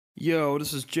Yo,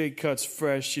 this is Jay Cuts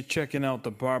Fresh. You're checking out the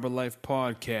Barber Life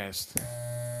Podcast.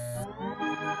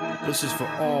 This is for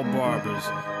all barbers,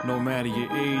 no matter your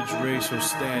age, race, or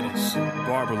status.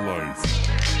 Barber Life.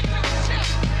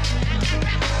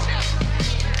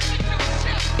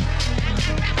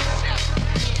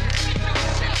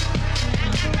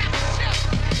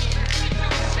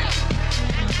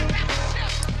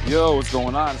 Yo, what's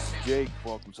going on? This is Jake.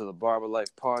 Welcome to the Barber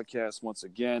Life Podcast once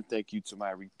again. Thank you to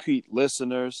my repeat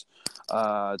listeners.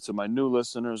 To my new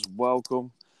listeners,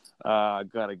 welcome. I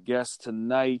got a guest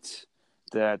tonight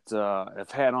that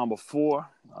I've had on before,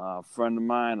 a friend of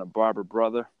mine, a barber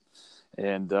brother,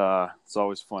 and it's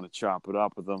always fun to chop it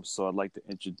up with him. So I'd like to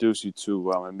introduce you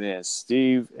to my man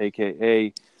Steve,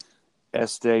 a.k.a.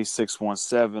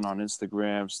 SDay617 on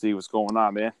Instagram. Steve, what's going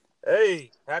on, man?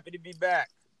 Hey, happy to be back.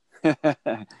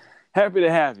 Happy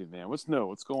to have you, man. What's new?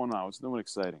 What's going on? What's new and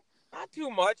exciting? Not too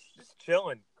much, just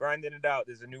chilling, grinding it out.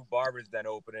 There's a new Barber's Den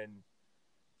opening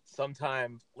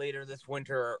sometime later this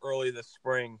winter or early this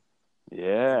spring.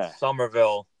 Yeah. In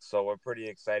Somerville, so we're pretty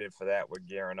excited for that. We're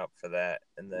gearing up for that.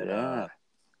 And then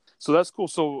So that's cool.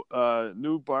 So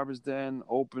new Barber's Den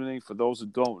opening. For those who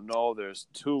don't know, there's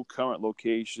two current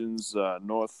locations,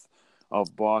 north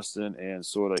of Boston and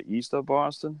sort of east of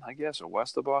Boston, I guess, or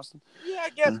west of Boston. Yeah, I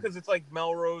guess because it's like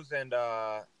Melrose and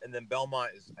then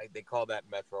Belmont is they call that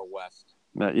Metro West.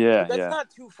 Yeah, but that's not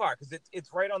too far because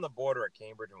it's right on the border of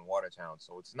Cambridge and Watertown,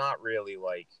 so it's not really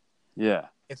like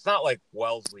it's not like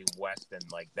Wellesley West, and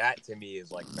like that to me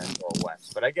is like Metro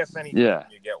West. But I guess anything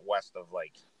you get west of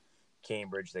like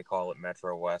Cambridge, they call it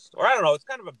Metro West, or I don't know. It's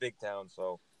kind of a big town,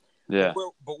 so. Yeah.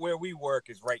 But where we work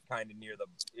is right kind of near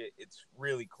it's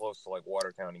really close to like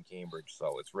Watertown and Cambridge,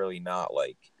 so it's really not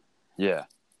like you're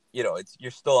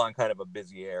still on kind of a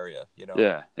busy area,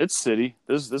 Yeah, it's city.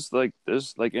 There's like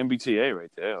MBTA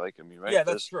right there. Like right? Yeah,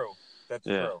 that's true. That's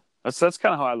true. That's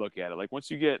kind of how I look at it. Like once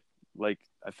you get I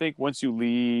think once you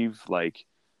leave like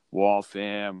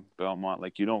Waltham, Belmont,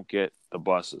 like you don't get the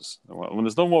buses. When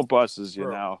there's no more buses,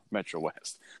 you're now Metro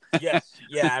West. Yes,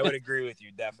 yeah, I would agree with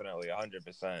you definitely,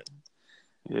 100%.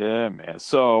 Yeah, man.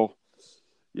 So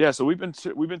we've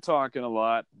been talking a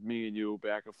lot, me and you,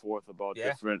 back and forth about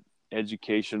different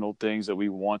educational things that we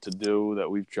want to do, that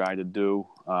we've tried to do.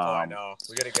 I know.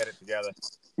 We got to get it together.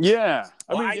 Yeah,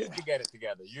 I need to get it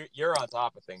together. You're on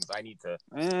top of things. I need to.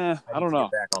 I don't know.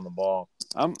 Get back on the ball.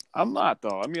 I'm not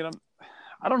though. I mean,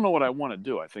 I don't know what I want to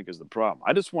do. I think is the problem.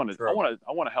 I just want to. I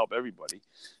want to help everybody,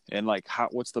 and like,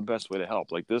 what's the best way to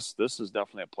help? Like this is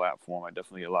definitely a platform. I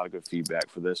definitely get a lot of good feedback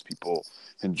for this. People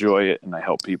enjoy it, and I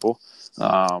help people.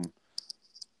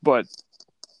 But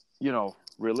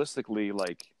realistically,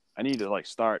 like, I need to like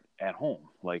start at home,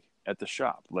 like at the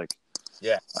shop. Like,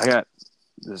 I got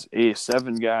this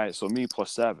 7 guys, so me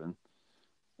plus 7,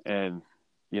 and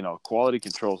quality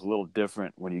control is a little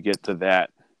different when you get to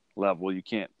that level. You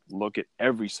can't look at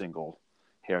every single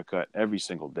haircut every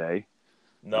single day.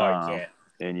 No, I can't.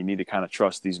 And you need to kind of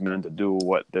trust these men to do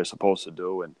what they're supposed to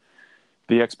do. And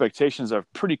the expectations are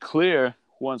pretty clear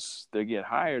once they get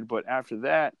hired. But after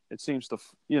that, it seems to,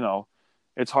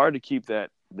 it's hard to keep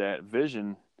that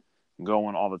vision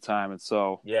going all the time. And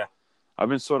so I've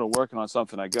been sort of working on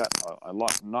something. I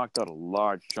knocked out a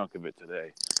large chunk of it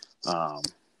today.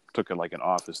 Took it like an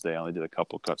office day. I only did a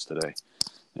couple of cuts today.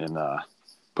 And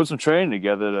put some training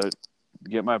together to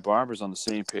get my barbers on the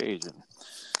same page and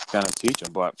kind of teach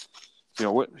them. But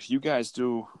what you guys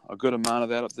do a good amount of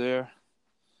that up there.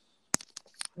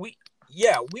 We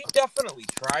definitely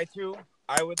try to.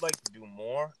 I would like to do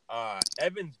more.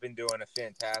 Evan's been doing a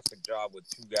fantastic job with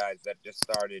 2 guys that just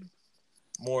started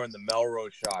more in the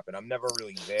Melrose shop, and I'm never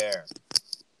really there.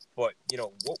 But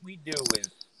what we do is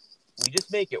we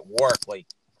just make it work. Like,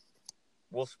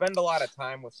 we'll spend a lot of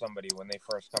time with somebody when they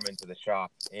first come into the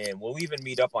shop, and we'll even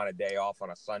meet up on a day off on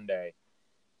a Sunday,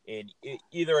 and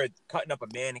either it's cutting up a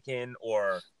mannequin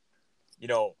or,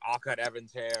 I'll cut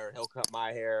Evan's hair, he'll cut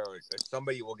my hair, or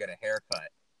somebody will get a haircut,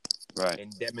 right,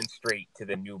 and demonstrate to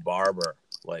the new barber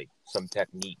like some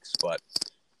techniques.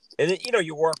 And then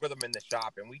you work with them in the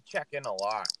shop, and we check in a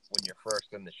lot when you're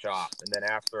first in the shop, and then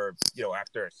after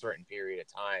a certain period of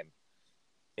time,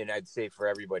 and I'd say for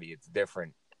everybody it's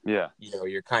different. Yeah.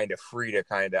 You're kind of free to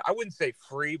I wouldn't say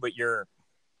free, but you're,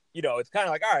 it's kind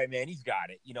of like, all right, man, he's got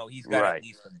it. He's got at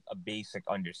least a basic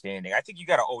understanding. I think you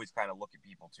got to always kind of look at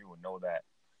people too and know that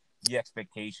the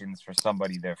expectations for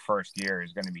somebody their first year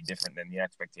is going to be different than the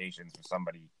expectations for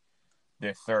somebody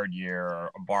their third year,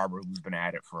 or a barber who's been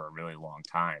at it for a really long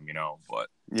time, But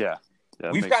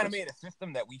we've kind of made a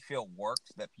system that we feel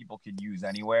works, that people could use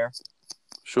anywhere.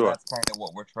 Sure. So that's kind of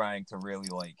what we're trying to really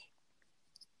like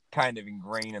kind of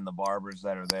ingrained in the barbers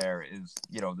that are there is,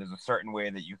 there's a certain way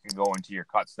that you can go into your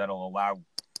cuts that'll allow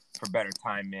for better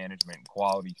time management and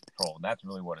quality control. And that's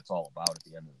really what it's all about at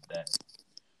the end of the day.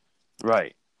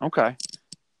 Right. Okay.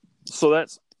 So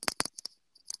that's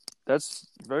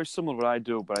very similar to what I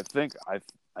do, but I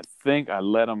think I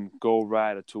let them go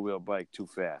ride a two-wheel bike too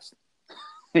fast.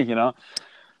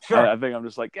 Sure. I think I'm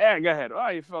just like, yeah, go ahead. Oh,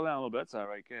 you fell down a little bit. That's all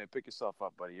right. Go ahead, pick yourself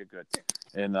up, buddy. You're good.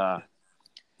 And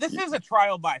this is a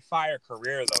trial by fire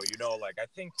career, though.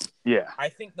 yeah, I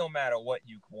think no matter what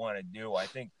you want to do, I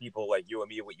think people like you and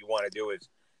me, what you want to do is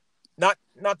not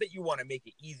that you want to make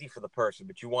it easy for the person,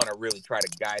 but you want to really try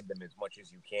to guide them as much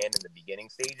as you can in the beginning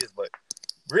stages. But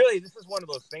really, this is one of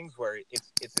those things where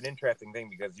it's an interesting thing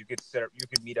because you could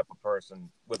meet up with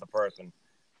a person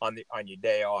on your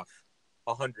day off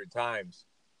 100 times,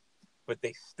 but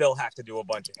they still have to do a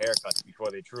bunch of haircuts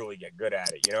before they truly get good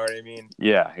at it. You know what I mean?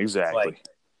 Yeah, exactly.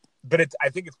 But I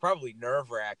think it's probably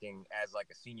nerve-wracking as like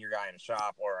a senior guy in a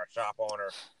shop or a shop owner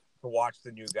to watch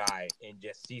the new guy and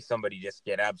just see somebody just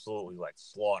get absolutely like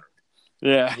slaughtered.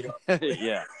 Yeah.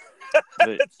 Yeah.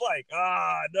 It's like,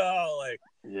 no, like,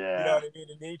 yeah. You know what I mean?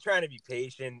 And you're trying to be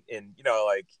patient and,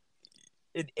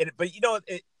 but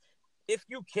if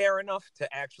you care enough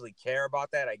to actually care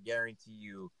about that, I guarantee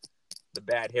you the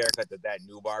bad haircut that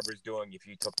new barber's doing, if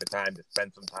you took the time to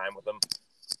spend some time with them,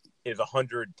 is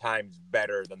 100 times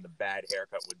better than the bad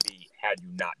haircut would be had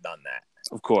you not done that.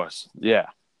 Of course. Yeah.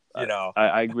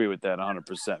 I agree with that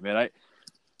 100%, man.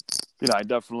 I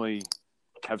definitely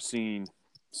have seen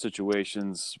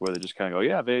situations where they just kind of go,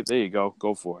 yeah, there you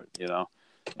go for it,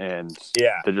 and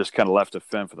they're just kind of left to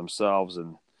fend for themselves.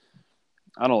 And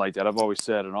I don't like that. I've always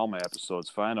said in all my episodes,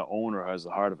 find an owner who has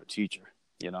the heart of a teacher,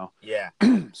 Yeah.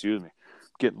 Excuse me.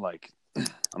 Getting like,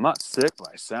 I'm not sick, but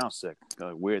I sound sick.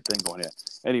 Got a weird thing going here.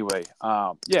 Anyway,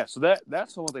 so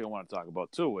that's the one thing I want to talk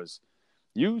about too is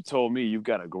you told me you've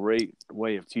got a great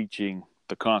way of teaching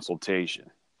the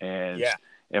consultation. And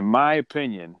in my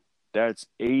opinion, that's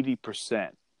 80%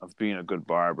 of being a good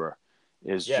barber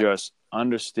is just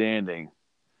understanding.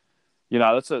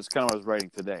 That's kind of what I was writing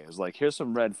today. It was like, here's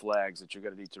some red flags that you're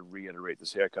going to need to reiterate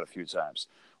this haircut a few times.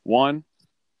 1,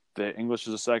 the English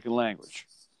is a second language.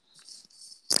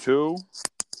 2,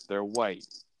 they're white.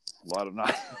 A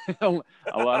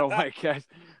lot of white guys,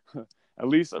 at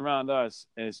least around us,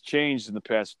 and it's changed in the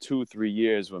past 2-3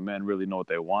 years when men really know what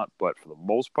they want. But for the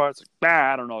most part, it's like,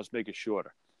 I don't know, let's make it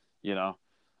shorter.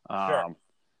 Sure.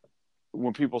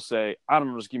 When people say, I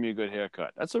don't know, just give me a good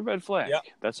haircut, that's a red flag. Yep.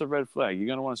 That's a red flag. You're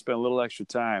going to want to spend a little extra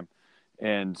time.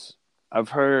 And I've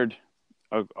heard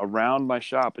around my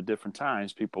shop at different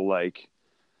times, people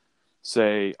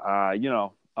say, I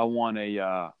want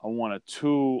a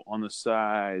 2 on the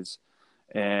sides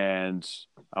and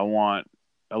I want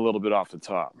a little bit off the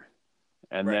top.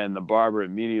 And then the barber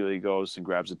immediately goes and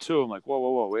grabs a 2. I'm like,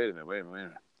 whoa, wait a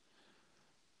minute.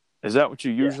 Is that what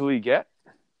you usually get?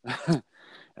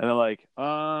 And they're like,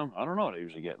 I don't know what I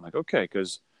usually get. I'm like, okay,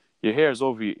 because your hair is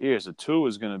over your ears. A 2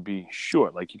 is going to be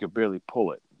short, like you could barely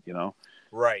pull it,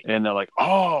 Right. And they're like,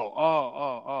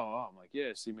 oh. I'm like,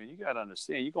 yeah, see, man, you got to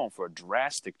understand, you're going for a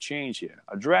drastic change here.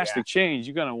 A drastic change,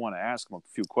 you're going to want to ask them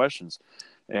a few questions.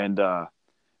 And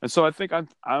so I think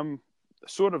I'm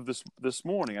sort of this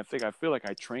morning, I feel like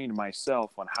I trained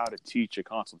myself on how to teach a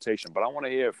consultation. But I want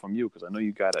to hear it from you because I know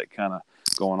you got it kind of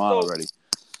going on already.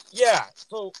 Yeah,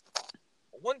 so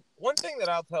one thing that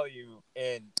I'll tell you,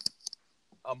 and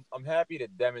I'm happy to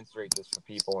demonstrate this for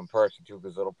people in person too,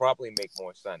 because it'll probably make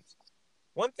more sense.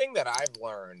 One thing that I've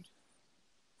learned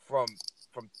from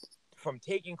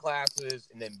taking classes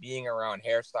and then being around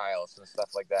hairstylists and stuff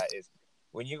like that is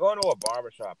when you go into a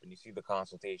barbershop and you see the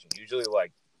consultation, usually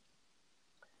like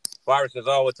barber says,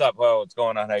 "Oh, what's up? Oh, what's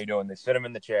going on? How you doing?" They sit him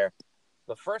in the chair.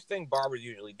 The first thing barbers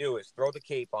usually do is throw the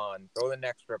cape on, throw the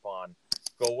neck strip on,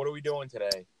 go, "What are we doing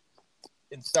today?"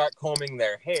 and start combing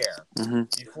their hair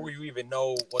before you even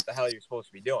know what the hell you're supposed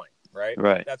to be doing, right?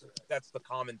 Right. That's the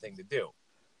common thing to do.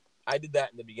 I did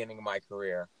that in the beginning of my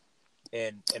career,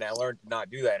 and I learned to not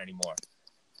do that anymore.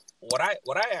 What I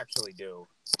actually do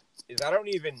is I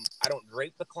don't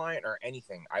drape the client or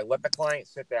anything. I let the client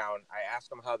sit down. I ask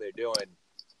them how they're doing.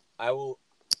 I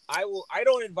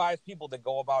don't advise people to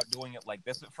go about doing it like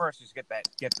this at first. Just get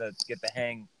the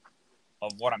hang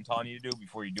of what I'm telling you to do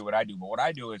before you do what I do. But what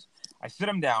I do is I sit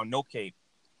them down, no cape,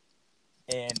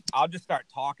 and I'll just start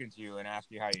talking to you and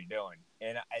ask you how you're doing.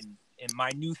 And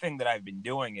my new thing that I've been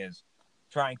doing is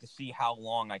trying to see how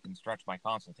long I can stretch my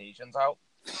consultations out,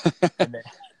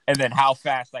 and then how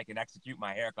fast I can execute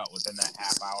my haircut within that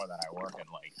half hour that I work in.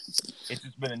 Like, it's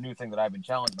just been a new thing that I've been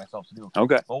challenging myself to do.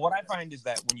 Okay. But what I find is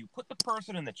that when you put the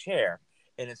person in the chair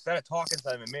And instead of talking to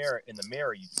them in the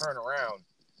mirror, you turn around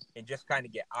and just kind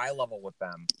of get eye level with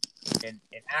them and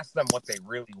ask them what they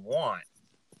really want.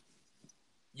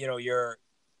 You know, you're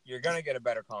going to get a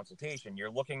better consultation.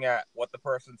 You're looking at what the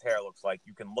person's hair looks like.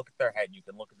 You can look at their head. You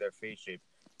can look at their face shape.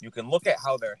 You can look at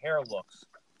how their hair looks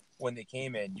when they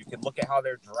came in. You can look at how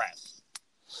they're dressed.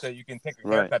 So you can pick a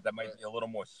haircut that might be a little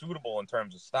more suitable in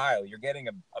terms of style. You're getting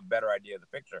a better idea of the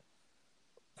picture.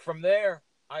 From there,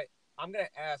 I'm going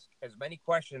to ask as many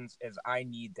questions as I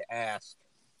need to ask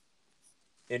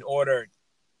in order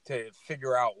to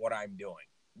figure out what I'm doing.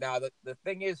 Now, the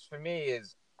thing is, for me,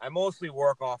 is I mostly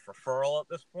work off referral at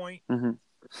this point,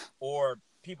 or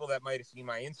people that might have seen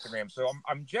my Instagram. So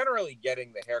I'm generally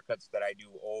getting the haircuts that I do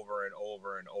over and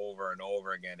over and over and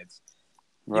over again. It's,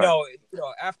 you know,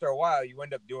 after a while, you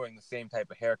end up doing the same type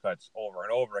of haircuts over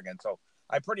and over again. So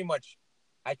I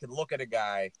could look at a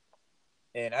guy,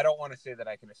 and I don't want to say that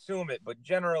I can assume it, but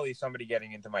generally somebody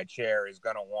getting into my chair is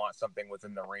going to want something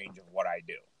within the range of what I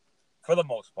do for the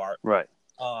most part. Right.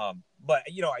 But,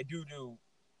 you know, I do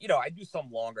some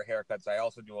longer haircuts. I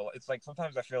also it's like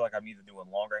sometimes I feel like I'm either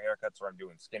doing longer haircuts or I'm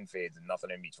doing skin fades and nothing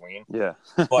in between. Yeah.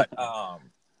 But,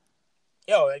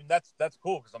 you know, and that's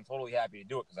cool because I'm totally happy to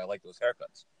do it because I like those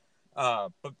haircuts.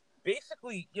 But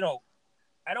basically, you know,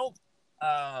 I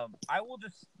will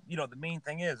just, you know, the main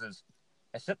thing is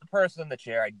I sit the person in the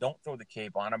chair. I don't throw the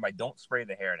cape on them. I don't spray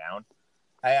the hair down.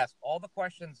 I ask all the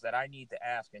questions that I need to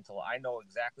ask until I know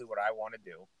exactly what I want to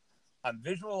do. I'm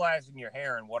visualizing your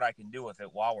hair and what I can do with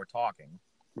it while we're talking.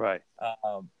 Right.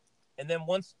 And then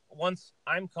once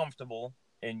I'm comfortable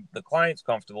and the client's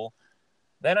comfortable,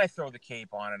 then I throw the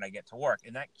cape on and I get to work.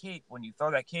 And that cape, when you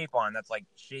throw that cape on, that's like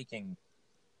shaking.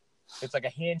 It's like a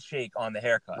handshake on the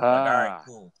haircut. Like, all right,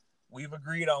 cool. We've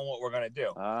agreed on what we're going to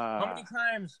do. How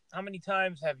many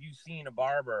times have you seen a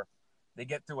barber, they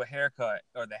get through a haircut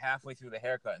or they're halfway through the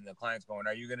haircut and the client's going,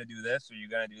 are you going to do this? Or are you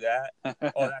going to do that?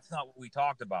 Oh, that's not what we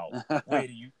talked about.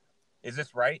 Wait, is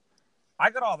this right? I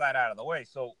got all that out of the way.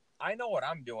 So I know what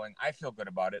I'm doing. I feel good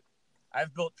about it.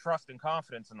 I've built trust and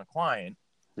confidence in the client.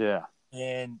 Yeah.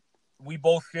 And we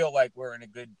both feel like we're in a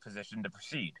good position to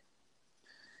proceed.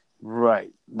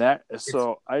 Right.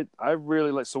 I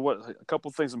really like, so what, a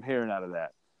couple things I'm hearing out of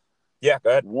that. Yeah,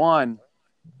 go ahead. One,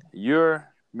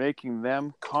 you're making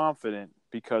them confident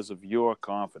because of your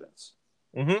confidence.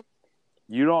 Mm-hmm.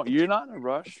 You're not in a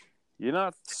rush. You're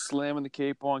not slamming the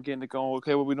cape on, getting it going.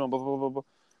 Okay, what we doing? Blah, blah, blah, blah.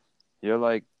 You're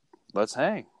like, let's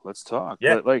hang, let's talk.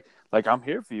 Yeah. Like I'm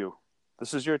here for you.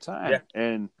 This is your time. Yeah.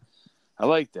 And I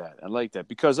like that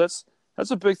because that's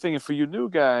a big thing. And for you new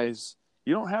guys,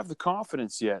 you don't have the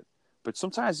confidence yet, but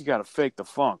sometimes you got to fake the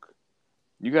funk.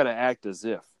 You got to act as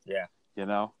if. Yeah. You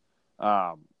know.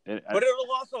 But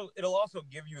it'll also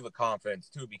give you the confidence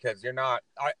too, because you're not.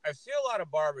 I see a lot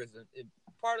of barbers. And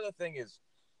part of the thing is,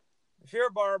 if you're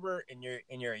a barber and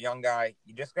you're a young guy,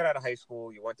 you just got out of high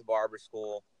school, you went to barber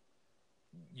school,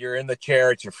 you're in the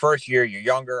chair, it's your first year, you're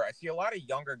younger. I see a lot of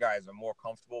younger guys are more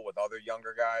comfortable with other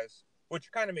younger guys,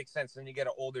 which kind of makes sense. Then you get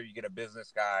older, you get a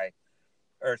business guy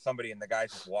or somebody, and the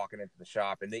guy's just walking into the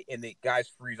shop, and the guys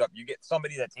freeze up. You get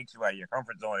somebody that takes you out of your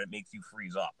comfort zone, and it makes you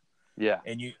freeze up. Yeah.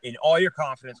 And all your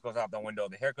confidence goes out the window.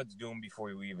 The haircut's doomed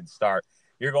before you even start.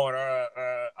 You're going,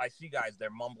 I see guys, they're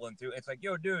mumbling through. It's like,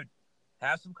 yo, dude,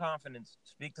 have some confidence.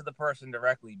 Speak to the person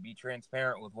directly. Be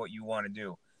transparent with what you want to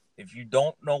do. If you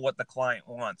don't know what the client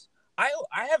wants, I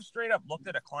have straight up looked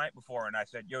at a client before and I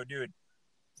said, yo, dude,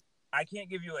 I can't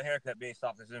give you a haircut based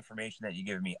off this information that you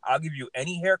give me. I'll give you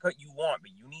any haircut you want,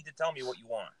 but you need to tell me what you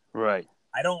want. Right.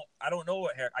 I don't know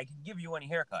what hair. I can give you any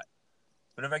haircut.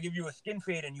 But if I give you a skin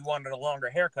fade and you wanted a longer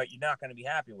haircut, you're not going to be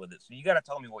happy with it. So you got to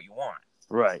tell me what you want.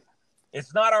 Right.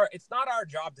 It's not our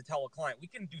job to tell a client. We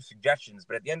can do suggestions,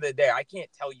 but at the end of the day, I can't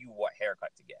tell you what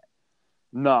haircut to get.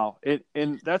 No,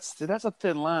 and that's a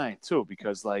thin line too,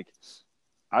 because like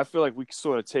I feel like we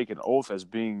sort of take an oath as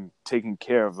being taking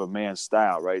care of a man's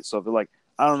style, right? So if they're like,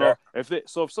 I don't know if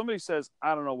somebody says,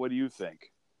 I don't know, what do you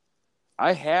think?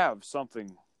 I have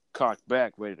something cocked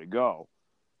back, ready to go.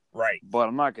 Right. But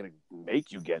I'm not going to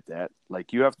make you get that.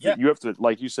 Like you have to,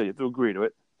 like you said, you have to agree to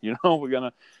it. You know, we're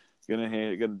gonna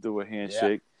do a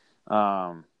handshake.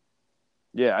 One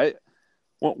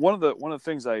of the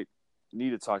things I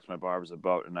need to talk to my barbers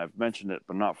about, and I've mentioned it,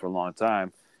 but not for a long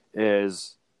time,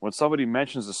 is when somebody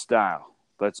mentions a style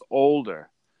that's older,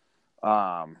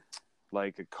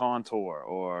 like a contour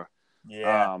or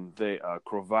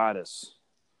Cravatus.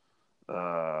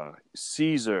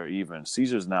 Caesar, even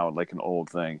Caesar's now like an old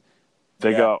thing.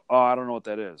 They go, oh, I don't know what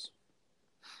that is.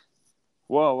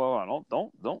 Whoa,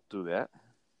 don't do that.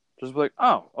 Just be like,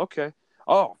 oh, okay.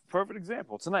 Oh, perfect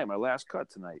example. Tonight, my last cut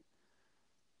tonight.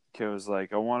 Kid was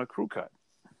like, I want a crew cut.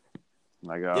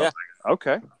 And I go, Yeah.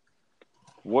 okay.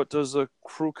 What does a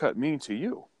crew cut mean to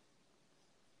you?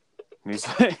 And he's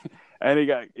like, and he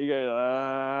got,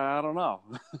 I don't know.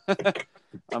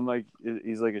 I'm like,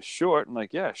 he's like, it's short. I'm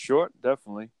like, yeah, short,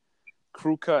 definitely.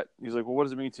 Crew cut. He's like, well, what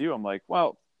does it mean to you? I'm like,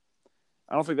 well,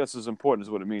 I don't think that's as important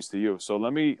as what it means to you. So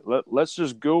let's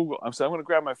just Google. I'm going to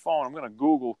grab my phone. I'm going to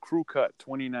Google crew cut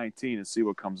 2019 and see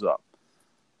what comes up.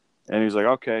 And he's like,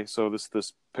 okay. So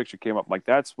this picture came up. I'm like,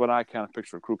 that's what I kind of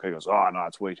picture a crew cut. He goes, oh no,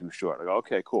 it's way too short. I go,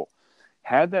 okay, cool.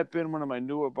 Had that been one of my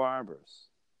newer barbers,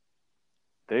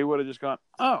 they would have just gone,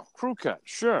 oh, crew cut,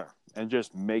 sure, and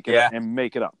just make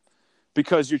it up.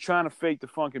 Because you're trying to fake the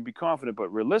funk and be confident,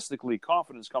 but realistically,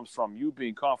 confidence comes from you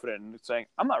being confident and saying,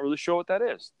 I'm not really sure what that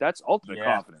is. That's ultimate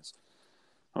confidence.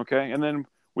 Okay, and then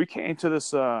we came to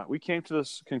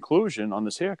this conclusion on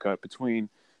this haircut between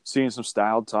seeing some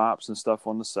styled tops and stuff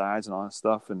on the sides and all that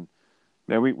stuff, and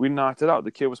then we knocked it out.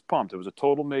 The kid was pumped. It was a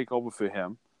total makeover for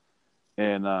him,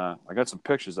 and I got some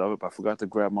pictures of it, but I forgot to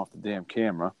grab them off the damn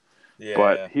camera. Yeah.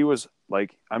 But he was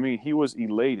like, I mean, he was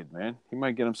elated, man. He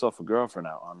might get himself a girlfriend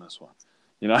out on this one.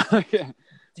 You know?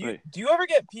 Do you ever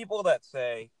get people that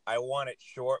say, I want it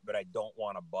short, but I don't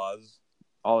want a buzz?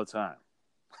 All the time.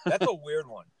 That's a weird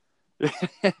one.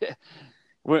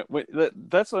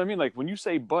 That's what I mean. Like, when you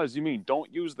say buzz, you mean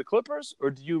don't use the clippers? Or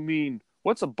do you mean,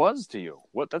 what's a buzz to you?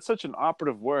 That's such an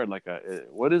operative word. Like,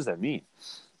 what does that mean?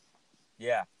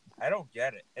 Yeah, I don't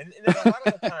get it. And then a lot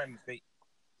of the times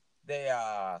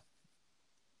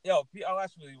I'll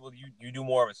ask you, well, you do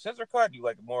more of a scissor cut? Do you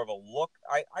like more of a look?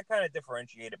 I kind of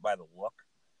differentiate it by the look.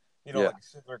 Like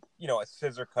a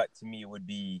scissor cut to me would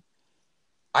be,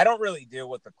 I don't really deal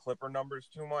with the clipper numbers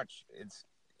too much. It's,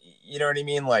 you know what I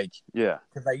mean? Like, yeah,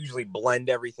 because I usually blend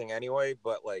everything anyway.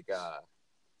 But like,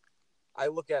 I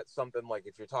look at something like,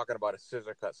 if you're talking about a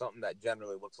scissor cut, something that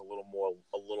generally looks a little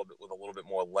bit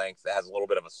more length, that has a little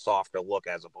bit of a softer look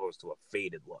as opposed to a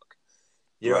faded look.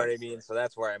 You know what I mean? So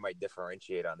that's where I might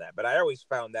differentiate on that. But I always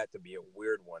found that to be a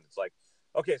weird one. It's like,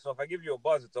 okay, so if I give you a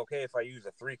buzz, it's okay if I use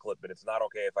a 3-clip, but it's not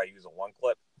okay if I use a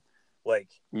 1-clip. Like,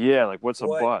 yeah, like what's a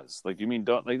buzz? Like, you mean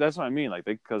don't, like, that's what I mean. Like,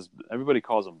 because everybody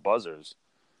calls them buzzers.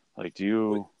 Like, do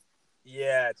you?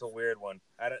 Yeah, it's a weird one.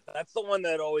 That's the one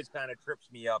that always kind of trips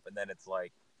me up. And then it's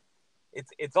like,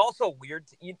 it's also weird.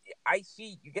 You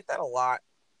get that a lot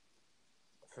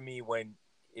for me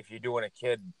if you're doing a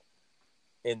kid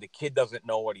and the kid doesn't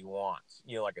know what he wants,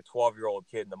 like a 12-year-old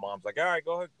kid, and the mom's like, all right,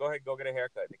 go ahead, go get a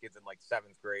haircut. And the kid's in like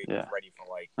 7th grade, and he's ready for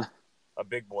like a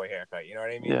big boy haircut. You know what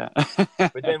I mean? Yeah.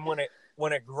 But then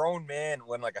when a grown man,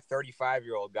 when like a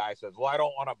 35-year-old guy says, well, I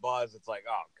don't want a buzz, it's like,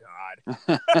 oh God.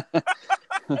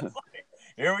 It's like,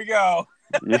 here we go.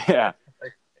 Yeah.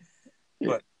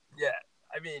 But yeah,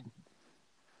 I mean,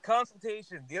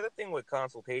 consultation. The other thing with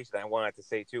consultation I wanted to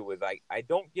say too was I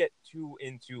don't get too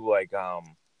into like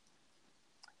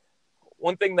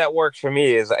one thing that works for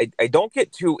me is I don't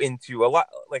get too into a lot.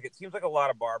 Like, it seems like a lot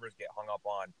of barbers get hung up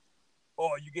on,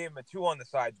 oh, you gave him a 2 on the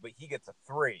sides, but he gets a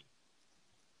 3.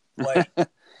 Like,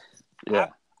 yeah,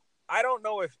 I don't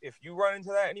know if you run into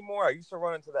that anymore. I used to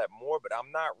run into that more, but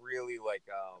I'm not really like,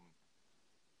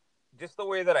 just the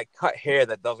way that I cut hair,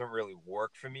 that doesn't really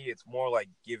work for me. It's more like,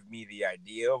 give me the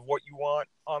idea of what you want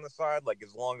on the side. Like,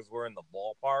 as long as we're in the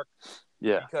ballpark.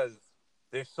 Yeah. Because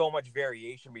there's so much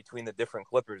variation between the different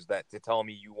clippers that to tell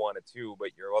me you want a 2, but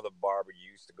your other barber you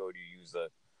used to go to use a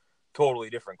totally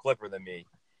different clipper than me.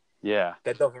 Yeah.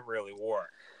 That doesn't really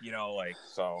work, like,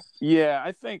 so. Yeah,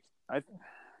 I think,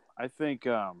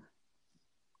 yeah,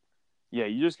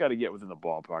 you just got to get within the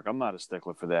ballpark. I'm not a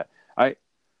stickler for that.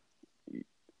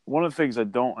 One of the things I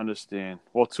don't understand,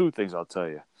 well, 2 things I'll tell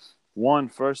you.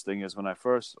 First thing is, when I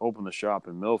first opened the shop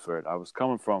in Milford, I was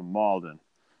coming from Malden.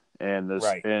 And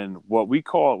and what we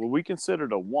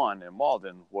considered a 1 in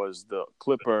Malden was the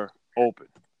clipper open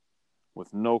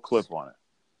with no clip on it.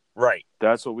 Right.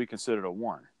 That's what we considered a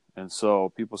 1. And so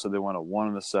people said they want a 1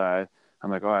 on the side. I'm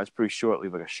like, oh, that's pretty short.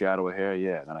 Leave like a shadow of hair.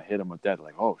 Yeah. And then I hit them with that.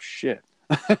 Like, oh shit.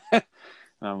 And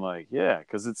I'm like, yeah,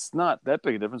 because it's not that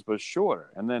big a difference, but it's shorter.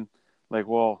 And then like,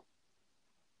 well,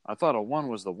 I thought a 1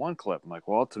 was the 1 clip. I'm like,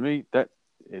 well, to me that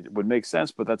it would make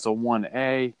sense, but that's a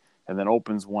 1A, and then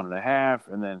opens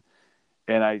 1.5,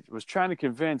 and I was trying to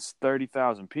convince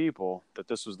 30,000 people that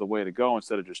this was the way to go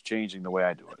instead of just changing the way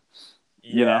I do it.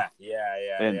 Yeah.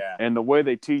 And the way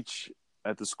they teach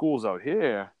at the schools out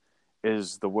here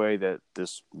is the way that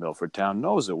this Milford town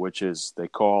knows it, which is they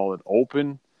call it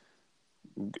open,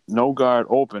 no guard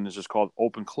open is just called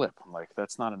open clip. I'm like,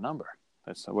 that's not a number.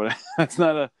 That's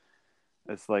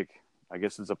it's like, I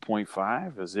guess it's a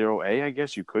 0.5, a 0A, I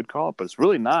guess you could call it, but it's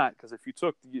really not, because if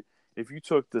if you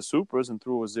took the Supras and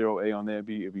threw a 0A on there,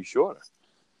 it'd be shorter.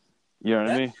 You know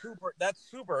what I mean? That's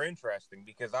super interesting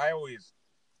because I always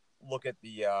look at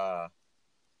the I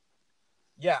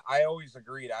always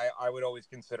agreed. I would always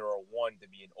consider a 1 to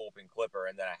be an open clipper,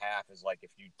 and then a half is like if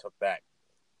you took that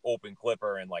open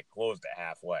clipper and like closed it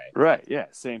halfway. Right. Yeah.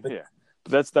 Same here.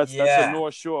 But that's a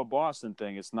North Shore Boston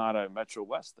thing. It's not a Metro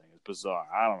West thing. It's bizarre.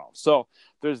 I don't know. So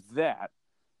there's that.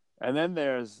 And then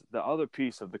there's the other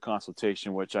piece of the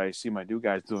consultation, which I see my new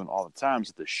guys doing all the time,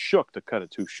 is the shook to cut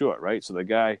it too short, right? So the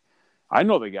guy, I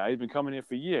know the guy, he's been coming here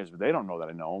for years, but they don't know that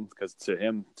I know him because to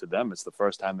them, it's the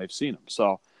first time they've seen him.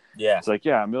 So it's like,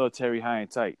 military high and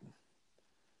tight.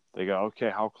 They go, okay,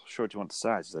 how short do you want the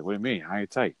size? He's like, what do you mean, high and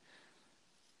tight?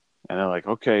 And they're like,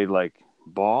 okay, like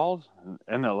bald?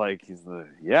 And they're like,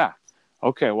 yeah.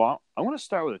 Okay, well, I want to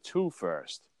start with a 2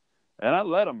 first. And I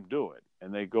let them do it.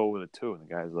 And they go with a 2. And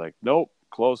the guy's like, nope,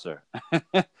 closer. then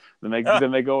they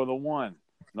go with a 1.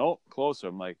 Nope, closer.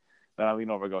 I'm like, then I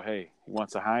lean over and go, hey, he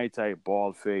wants a high, tight,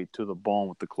 bald fade to the bone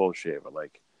with the close shaver.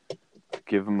 Like,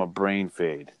 give him a brain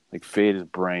fade. Like, fade his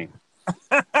brain.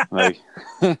 Like,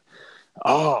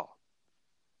 oh.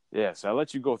 Yeah, so I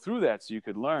let you go through that so you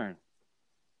could learn.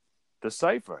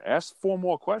 Decipher. Ask 4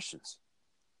 more questions.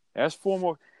 Ask 4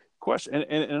 more questions.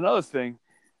 And another thing,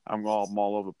 I'm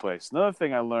all over the place. Another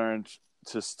thing I learned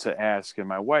to ask, and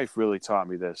my wife really taught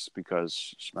me this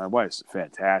because my wife's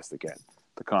fantastic at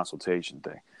the consultation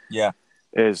thing. Yeah.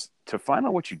 Is to find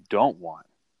out what you don't want.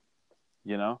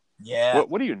 You know? Yeah.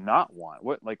 What do you not want?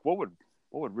 What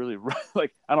would really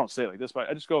like? I don't say it like this, but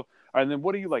I just go, all right. And then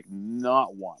what do you like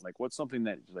not want? Like what's something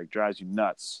that like drives you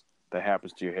nuts that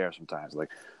happens to your hair sometimes? Like,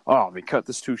 oh, they cut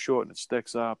this too short and it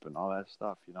sticks up and all that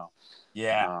stuff. You know?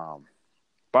 Yeah.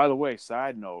 By the way,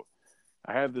 side note,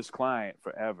 I have this client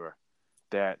forever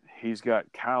that he's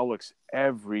got cowlicks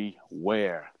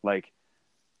everywhere. Like,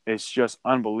 it's just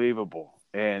unbelievable.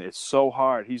 And it's so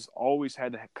hard. He's always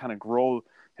had to kind of grow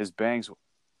his bangs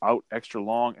out extra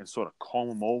long and sort of comb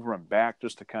them over and back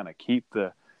just to kind of keep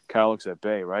the cowlicks at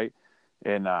bay, right?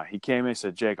 And he came in and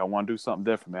said, Jake, I want to do something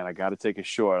different, man. I got to take it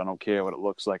short. I don't care what it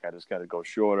looks like. I just got to go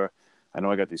shorter. I know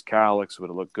I got these cowlicks. Would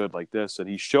it look good like this? And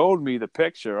he showed me the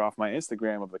picture off my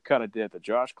Instagram of the cut I did at the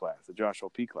Josh class, the Josh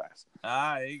OP class.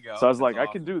 There you go. So I was like, awesome.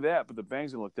 I can do that, but the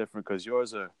bangs gonna look different because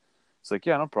yours are. It's like,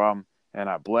 yeah, no problem. And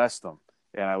I blessed them,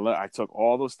 and I took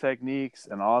all those techniques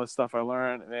and all the stuff I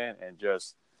learned, man, and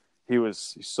just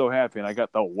he's so happy. And I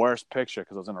got the worst picture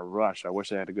because I was in a rush. I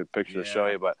wish I had a good picture to show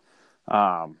you, but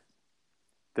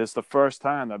this is the first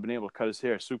time I've been able to cut his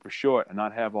hair super short and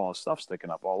not have all his stuff sticking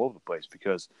up all over the place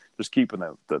because just keeping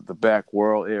the back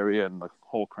whirl area and the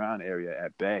whole crown area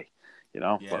at bay, you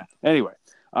know? Yeah. But anyway,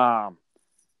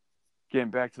 getting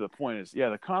back to the point is,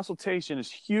 the consultation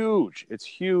is huge. It's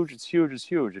huge. It's huge. It's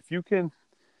huge. If you can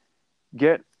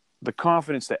get the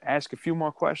confidence to ask a few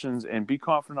more questions and be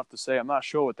confident enough to say, I'm not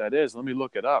sure what that is. Let me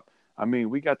look it up. I mean,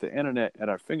 we got the internet at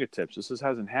our fingertips. This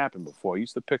hasn't happened before. I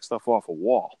used to pick stuff off a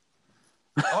wall.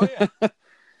 Oh, yeah.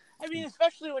 I mean,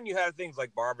 especially when you have things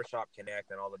like Barbershop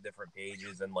Connect and all the different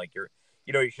pages and like you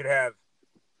should have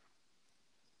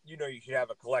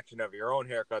a collection of your own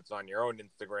haircuts on your own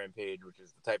Instagram page, which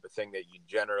is the type of thing that you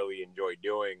generally enjoy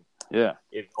doing. Yeah.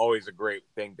 It's always a great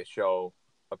thing to show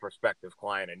a prospective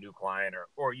client, a new client,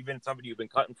 or even somebody you've been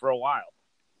cutting for a while.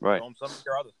 Right. Show them some of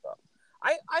your other stuff.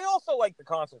 I also like the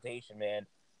consultation, man.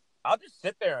 I'll just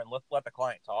sit there and let the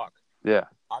client talk. Yeah.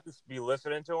 I'll just be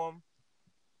listening to them.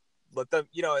 Let them,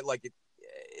 it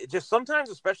just sometimes,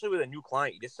 especially with a new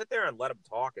client, you just sit there and let them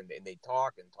talk, and they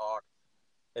talk and talk,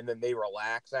 and then they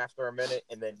relax after a minute,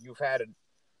 and then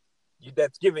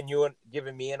that's given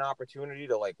me an opportunity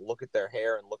to like look at their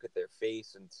hair and look at their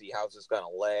face and see how's this gonna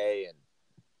lay, and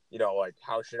like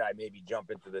how should I maybe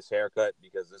jump into this haircut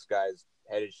because this guy's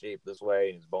head is shaped this way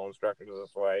and his bone structure is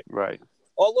this way. Right.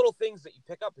 All little things that you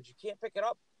pick up, but you can't pick it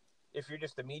up if you're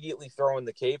just immediately throwing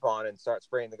the cape on and start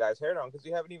spraying the guy's hair down because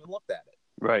you haven't even looked at it.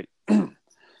 Right.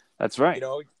 That's right.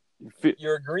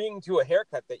 You're agreeing to a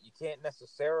haircut that you can't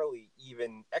necessarily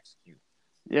even execute.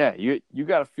 Yeah, you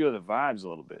got to feel the vibes a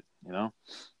little bit,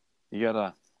 You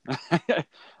got to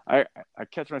I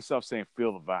catch myself saying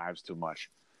feel the vibes too much.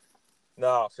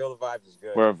 No, feel the vibes is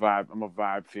good. I'm a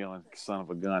vibe feeling son of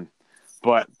a gun.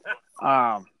 But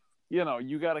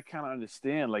you got to kind of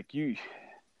understand like you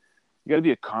got to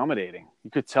be accommodating. You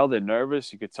could tell they're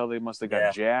nervous. You could tell they must have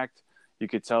got jacked. You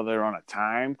could tell they're on a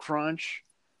time crunch.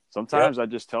 Sometimes I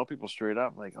just tell people straight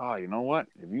up, like, oh, you know what?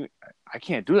 I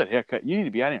can't do that haircut. You need to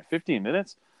be out here in 15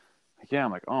 minutes. Like, yeah,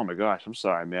 I'm like, oh my gosh, I'm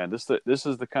sorry, man. This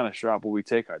is the kind of shop where we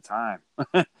take our time.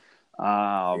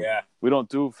 Yeah. We don't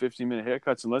do 15-minute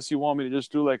haircuts unless you want me to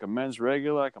just do like a men's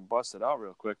regular. I can bust it out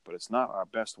real quick, but it's not our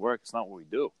best work. It's not what we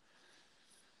do.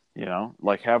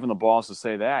 Like having the balls to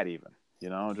say that even, You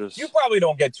just probably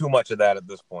don't get too much of that at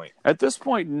this point. at this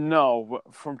point, no.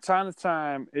 From time to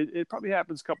time, it probably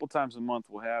happens a couple times a month.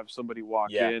 We'll have somebody walk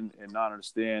Yeah. in and not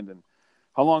understand. And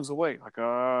how long's the wait? Like,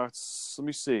 let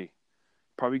me see.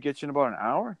 Probably get you in about an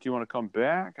hour. Do you want to come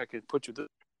back? I could put you to the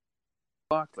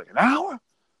clock. Like an hour?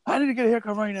 I need to get a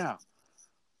haircut right now.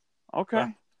 Okay. Huh.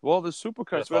 Well, there's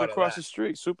Supercuts right Thought of across that. the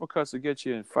street. Supercuts will get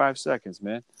you in 5 seconds,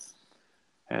 man.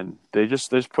 And they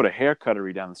just put a hair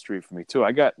cuttery down the street for me too.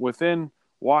 I got within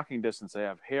walking distance. I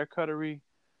have hair cuttery,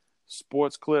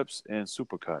 sports clips, and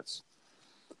Supercuts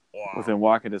Wow. within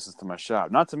walking distance to my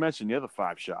shop. Not to mention the other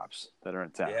 5 shops that are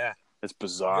in town. Yeah. It's You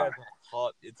bizarre.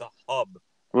 guys it's a hub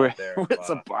We're- out there. it's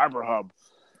a barber hub.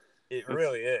 It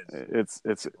really is.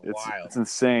 It's wild. It's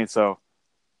insane. So,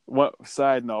 what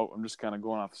side note? I'm just kind of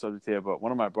going off the subject here, but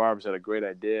one of my barbers had a great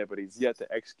idea, but he's yet to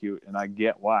execute, and I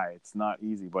get why. It's not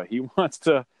easy, but he wants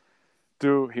to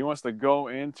go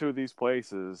into these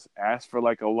places, ask for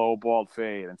like a low bald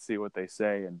fade, and see what they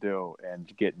say and do,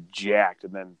 and get jacked,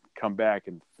 and then come back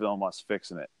and film us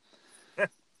fixing it.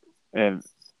 And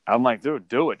I'm like, dude,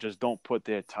 do it. Just don't put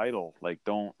their title. Like,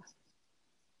 don't.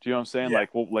 Do you know what I'm saying? Yeah.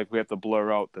 Like we have to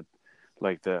blur out the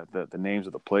names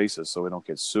of the places so we don't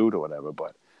get sued or whatever.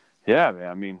 But yeah, man,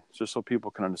 I mean, just so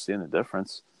people can understand the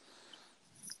difference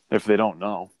if they don't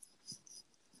know.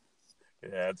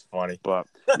 Yeah, it's funny. But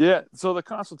yeah, so the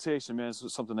consultation, man, is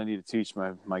something I need to teach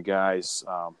my guys.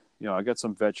 I got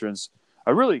some veterans.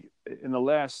 I really, in the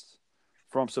last,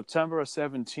 from September of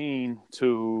 17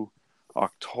 to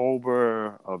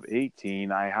October of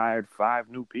 18, I hired 5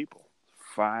 new people.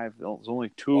 5. There was only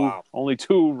 2. Wow. Only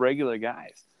 2 regular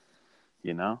guys.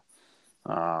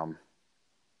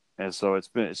 And so it's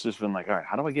just been like, all right,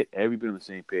 how do I get everybody on the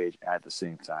same page at the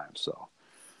same time? So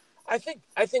I think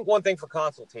one thing for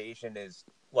consultation is,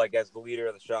 like, as the leader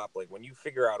of the shop, like when you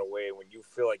figure out a way, when you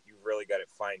feel like you've really got it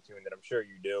fine tuned, and I'm sure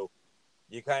you do,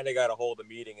 you kind of got to hold a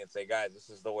meeting and say, guys, this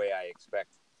is the way I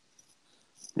expect.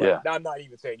 Yeah. Now, I'm not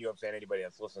even saying you. I'm saying anybody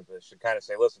that's listening to this should kind of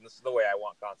say, listen, this is the way I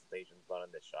want consultations done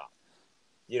in this shop.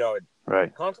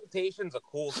 Right. Consultation's a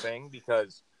cool thing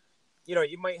because,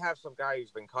 you might have some guy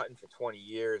who's been cutting for 20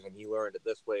 years and he learned at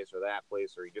this place or that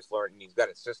place, or he just learned and he's got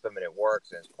a system and it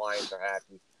works and his clients are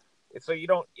happy. And so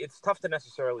it's tough to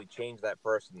necessarily change that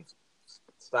person's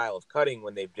style of cutting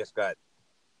when they've just got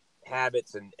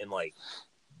habits and like,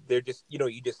 they're just,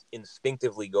 you just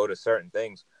instinctively go to certain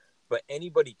things. But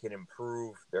anybody can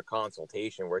improve their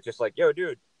consultation where it's just like, yo,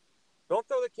 dude, don't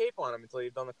throw the cape on them until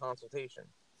you've done the consultation.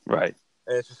 Right.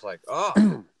 And it's just like,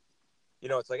 oh,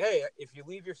 it's like, hey, if you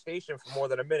leave your station for more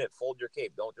than a minute, fold your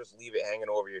cape. Don't just leave it hanging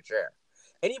over your chair.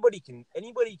 Anybody can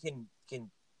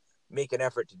make an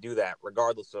effort to do that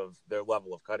regardless of their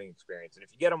level of cutting experience. And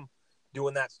if you get them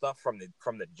doing that stuff from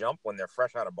the jump when they're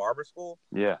fresh out of barber school,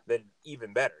 yeah, then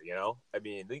even better, I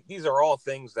mean, these are all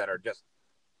things that are just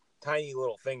tiny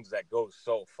little things that go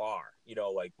so far,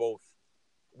 like both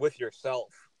with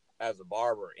yourself as a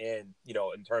barber and,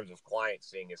 in terms of client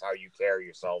seeing is how you carry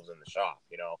yourselves in the shop,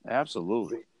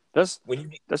 Absolutely. That's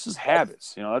just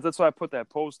habits, that's why I put that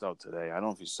post out today. I don't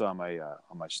know if you saw my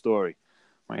on my story,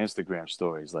 my Instagram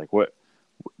stories, like what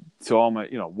to all my,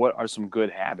 what are some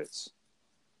good habits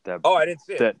that I didn't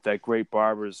see it. that great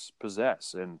barbers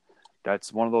possess, and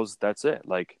that's one of those. That's it.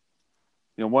 Like,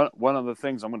 one of the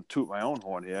things, I'm going to toot my own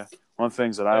horn here. One of the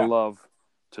things that I love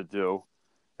to do,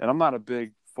 and I'm not a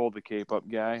big fold the cape up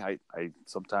guy. I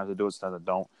sometimes I do it, sometimes I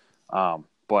don't.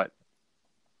 But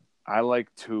I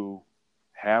like to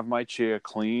have my chair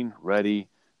clean, ready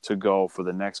to go for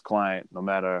the next client, no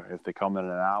matter if they come in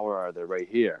an hour or they're right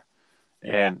here,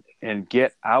 and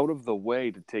get out of the way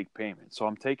to take payment. So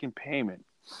I'm taking payment,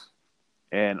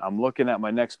 and I'm looking at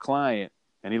my next client,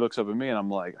 and he looks up at me, and I'm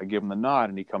like, I give him the nod,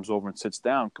 and he comes over and sits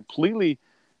down. Completely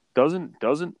doesn't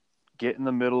get in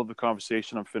the middle of the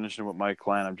conversation. I'm finishing with my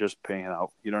client. I'm just paying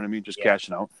out. You know what I mean? Just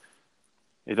cashing out.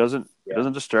 It doesn't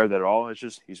disturb that at all. It's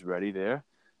just he's ready there,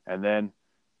 and then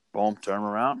boom, turn him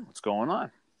around. What's going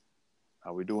on?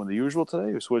 Are we doing the usual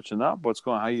today? We're switching up. What's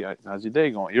going on? How's your day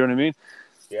going? You know what I mean?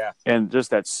 Yeah. And just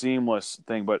that seamless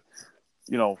thing. But,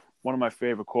 one of my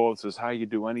favorite quotes is how you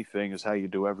do anything is how you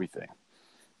do everything.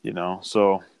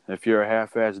 So if you're a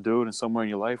half-assed dude and somewhere in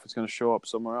your life, it's going to show up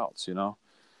somewhere else,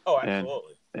 Oh,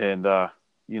 absolutely. And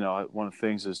one of the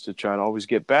things is to try to always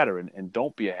get better and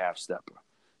don't be a half-stepper.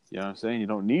 You know what I'm saying? You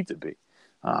don't need to be.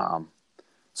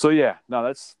 So yeah, no,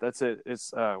 that's it.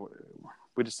 It's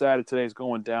we decided today's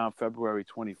going down February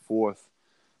 24th.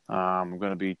 I'm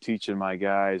going to be teaching my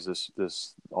guys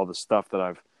this all the stuff that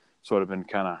I've sort of been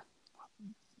kind of,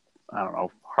 I don't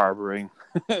know, harboring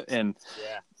and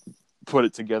Yeah. put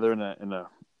it together in a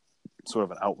sort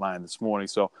of an outline this morning.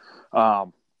 So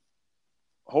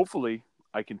hopefully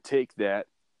I can take that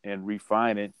and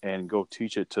refine it and go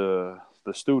teach it to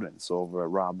the students over at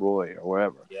Rob Roy or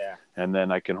wherever. Yeah. And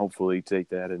then I can hopefully take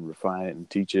that and refine it and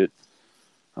teach it.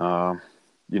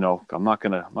 You know, I'm not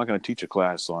gonna teach a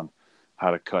class on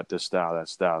how to cut this style, that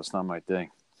style. It's not my thing.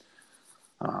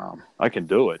 I can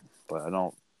do it, but I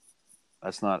don't.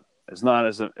 That's not. It's not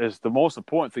as the most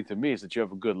important thing to me is that you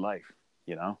have a good life.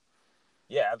 You know,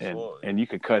 Yeah, absolutely. and you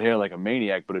can cut hair like a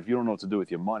maniac, but if you don't know what to do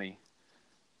with your money,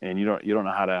 and you don't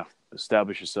know how to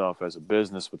establish yourself as a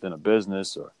business within a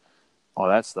business or all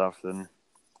that stuff, then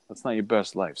that's not your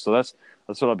best life. So that's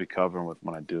what I'll be covering with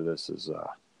when I do this is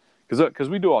because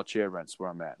we do all chair rents where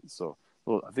I'm at. So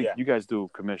well, I think Yeah. you guys do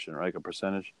commission, right? Like a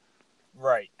percentage.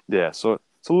 Right. Yeah. So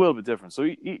it's a little bit different. So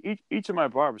each of my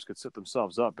barbers could set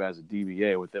themselves up as a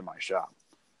DBA within my shop,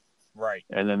 Right.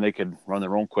 and then they could run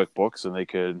their own QuickBooks, and they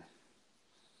could,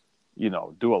 you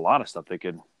know, do a lot of stuff. They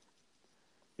could.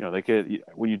 You know, they could.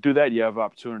 When you do that, you have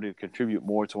opportunity to contribute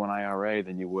more to an IRA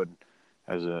than you would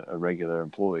as a regular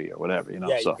employee or whatever. You know,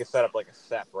 Yeah, you so can set up like a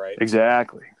SEP, right?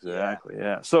 exactly, Yeah.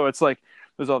 yeah. So it's like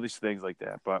there's all these things like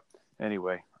that. But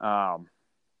anyway, what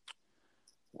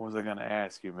was I gonna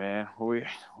ask you, man? Oh,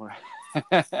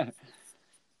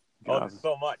 there's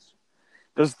so much.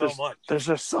 there's, So there's much. there's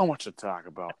just so much to talk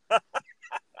about.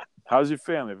 How's your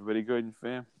family? Everybody good in your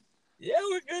fam? Yeah,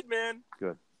 we're good, man.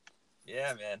 Good.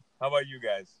 Yeah, man. How about you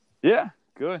guys? Yeah,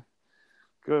 good.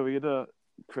 We had a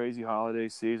crazy holiday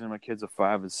season. My kids are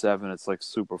 5 and 7. It's like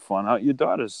super fun. Your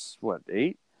daughter's what,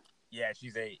 8? Yeah,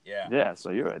 she's 8. Yeah. Yeah, so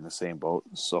you're in the same boat.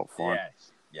 It's so fun. Yeah.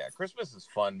 Yeah. Christmas is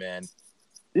fun, man.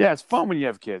 Yeah, it's fun when you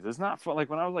have kids. It's not fun. Like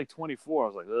when I was like 24, I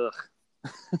was like, ugh.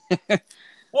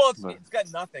 Well, But it's got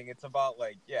nothing. It's about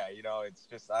like, yeah, you know, it's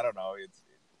just I don't know.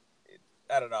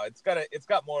 I don't know. It's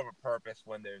got more of a purpose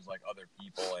when there's like other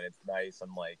people and it's nice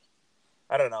and like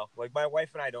I don't know. Like my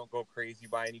wife and I don't go crazy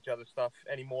buying each other stuff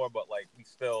anymore, but like it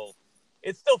still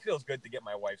feels good to get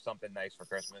my wife something nice for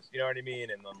Christmas. You know what I mean?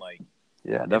 And then like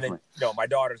yeah, and definitely. then my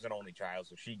daughter's an only child,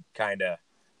 so she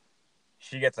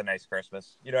gets a nice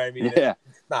Christmas. You know what I mean? Yeah.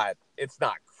 It's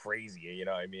not crazy, you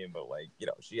know what I mean? But like, you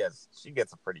know, she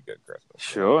gets a pretty good Christmas.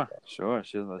 Sure.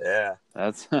 Yeah.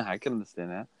 That's I can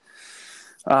understand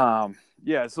that.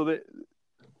 Yeah. So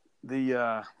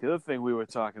the other thing we were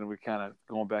talking, we kind of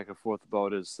going back and forth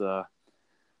about is our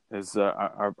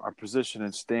position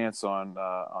and stance on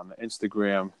the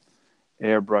Instagram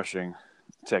airbrushing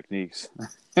techniques.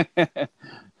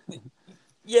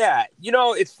 Yeah, you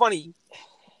know, it's funny.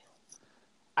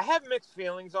 I have mixed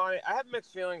feelings on it. I have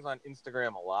mixed feelings on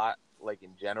Instagram a lot, like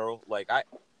in general. Like I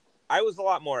was a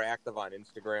lot more active on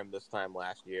Instagram this time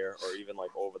last year or even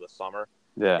like over the summer.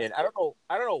 Yeah. And I don't know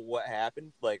what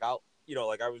happened. Like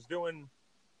like I was doing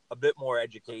a bit more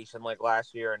education like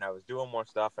last year and I was doing more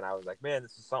stuff and I was like, man,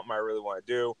 this is something I really want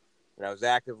to do. And I was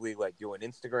actively like doing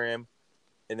Instagram.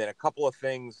 And then a couple of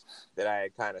things that I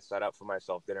had kind of set up for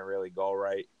myself didn't really go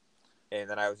right. And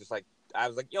then I was like,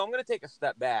 yo, I'm going to take a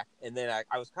step back. And then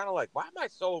I was kind of like, why am I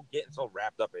getting so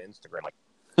wrapped up in Instagram? Like,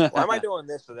 why am I doing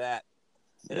this or that?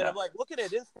 And then I'm like looking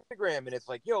at Instagram and it's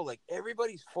like, yo, like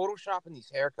everybody's photoshopping these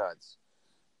haircuts.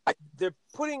 They're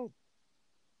putting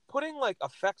like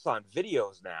effects on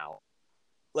videos now.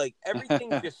 Like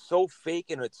everything's just so fake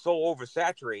and it's so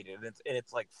oversaturated. And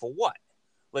it's like, for what?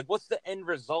 Like, what's the end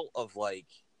result of like,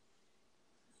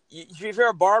 if you're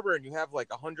a barber and you have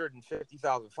like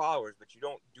 150,000 followers, but you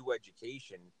don't do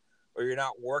education or you're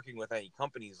not working with any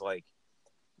companies, like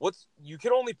you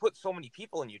can only put so many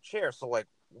people in your chair. So like,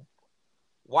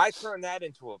 why turn that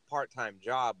into a part-time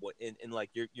job? And like,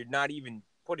 you're not even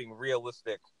putting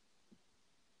realistic,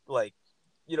 like,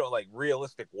 you know, like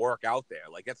realistic work out there.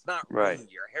 Like, it's not Right.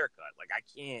 really your haircut. Like, I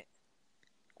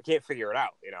can't figure it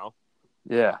out, you know?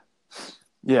 Yeah.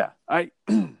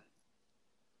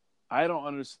 I don't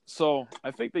understand. So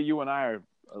I think that you and I are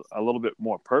a little bit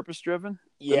more purpose driven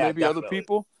than maybe definitely. other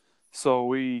people. So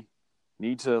we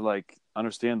need to like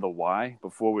understand the why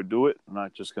before we do it. I'm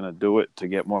not just going to do it to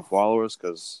get more followers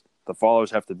because the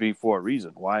followers have to be for a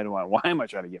reason. Why am I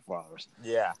trying to get followers?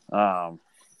 Yeah.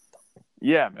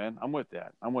 Yeah, man, I'm with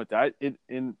that.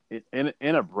 In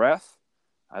a breath,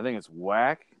 I think it's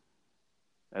whack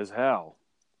as hell.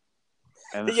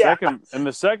 And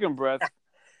the second breath,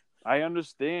 I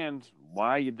understand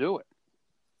why you do it.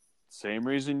 Same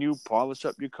reason you polish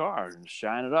up your car and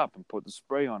shine it up and put the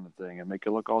spray on the thing and make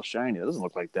it look all shiny. It doesn't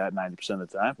look like that 90% of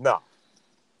the time. No.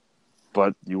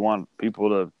 but you want people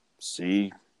to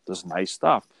see this nice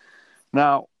stuff.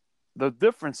 Now, the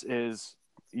difference is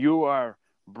you are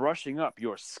brushing up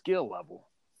your skill level.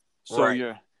 So Right.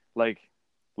 you're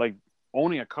like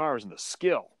owning a car isn't a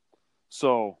skill.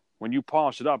 So when you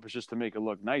polish it up, it's just to make it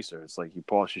look nicer. It's like you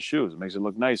polish your shoes, it makes it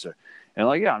look nicer. And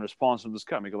like, yeah, I'm just polishing this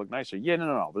cut, make it look nicer. Yeah,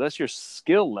 no. But that's your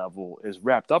skill level is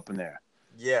wrapped up in there.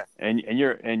 Yeah. And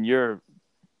you're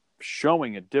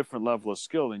showing a different level of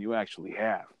skill than you actually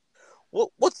have.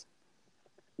 Well, what's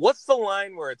the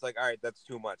line where it's like, all right, that's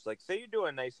too much? Like, say you do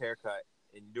a nice haircut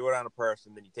and you do it on a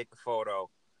person, then you take the photo,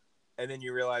 and then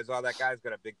you realize, oh, that guy's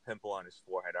got a big pimple on his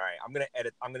forehead. All right, I'm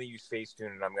gonna use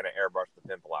Facetune, and I'm gonna airbrush the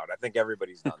pimple out. I think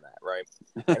everybody's done that, right?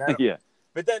 And I don't, Yeah.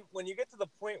 but then when you get to the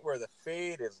point where the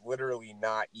fade is literally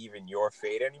not even your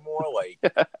fade anymore,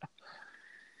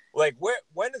 like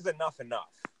when is enough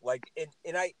enough? Like,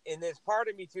 and there's part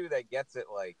of me too that gets it,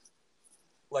 like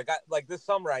this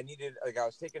summer I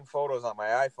was taking photos on my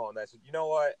iPhone, and I said, you know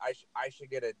what, I should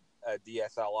get a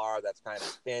DSLR that's kind of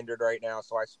standard right now.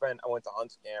 So I went to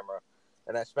Hunt's Camera,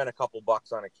 and I spent a couple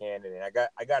bucks on a Canon, and I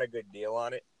got a good deal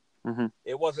on it. Mm-hmm.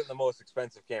 It wasn't the most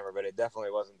expensive camera, but it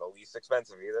definitely wasn't the least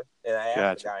expensive either. And I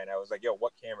asked the guy, and I was like, yo,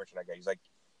 what camera should I get? He's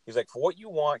like, for what you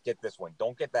want, get this one.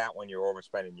 Don't get that one. You're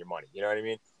overspending your money. You know what I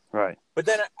mean? Right. But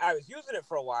then I was using it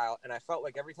for a while, and I felt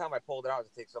like every time I pulled it out to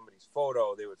take somebody's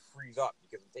photo, they would freeze up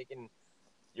because I'm taking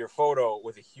your photo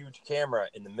with a huge camera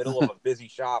in the middle of a busy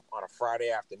shop on a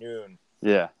Friday afternoon.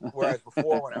 Yeah. Whereas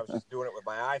before, when I was just doing it with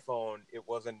my iPhone,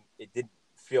 it didn't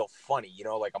feel funny,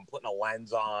 like I'm putting a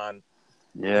lens on.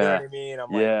 Yeah. You know what I mean?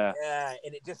 I'm like, yeah.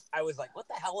 And I was like, what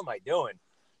the hell am I doing?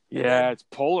 And yeah, it's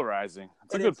polarizing.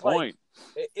 That's a good point.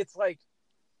 It's like,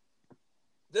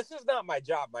 this is not my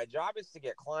job. My job is to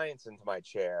get clients into my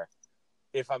chair.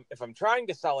 If I'm trying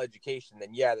to sell education,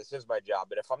 then yeah, this is my job.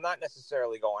 But if I'm not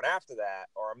necessarily going after that,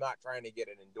 or I'm not trying to get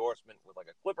an endorsement with like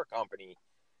a clipper company,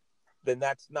 then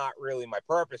that's not really my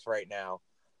purpose right now.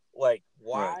 Like,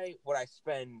 why would I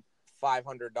spend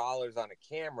 $500 on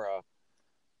a camera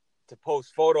to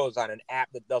post photos on an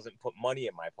app that doesn't put money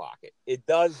in my pocket? It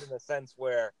does, in the sense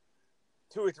where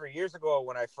 2 or 3 years ago,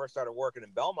 when I first started working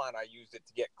in Belmont, I used it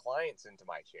to get clients into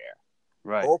my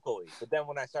chair locally. But then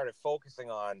when I started focusing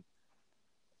on,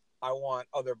 I want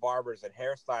other barbers and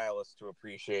hairstylists to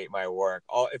appreciate my work,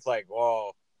 it's like,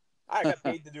 well, I got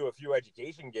paid to do a few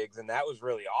education gigs, and that was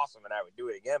really awesome, and I would do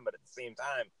it again. But at the same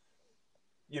time,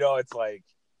 it's like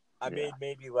I made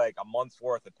maybe like a month's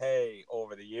worth of pay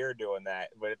over the year doing that.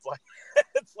 But it's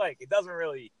like it doesn't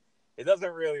really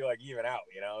like even out.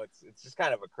 It's just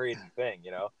kind of a crazy thing.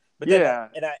 But then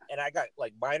I got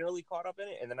like minorly caught up in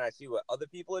it, and then I see what other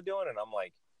people are doing, and I'm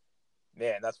like,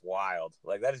 man, that's wild.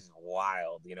 Like, that is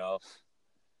wild.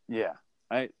 Yeah,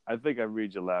 I think I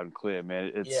read you loud and clear,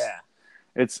 man.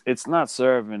 It's it's not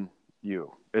serving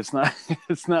you. It's not.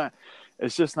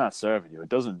 It's just not serving you. It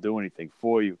doesn't do anything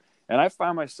for you. And I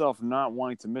find myself not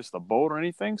wanting to miss the boat or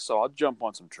anything, so I'll jump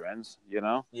on some trends.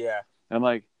 Yeah. And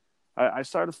like, I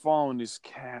started following this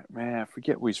cat. Man, I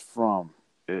forget where he's from.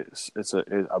 I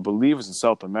believe it's in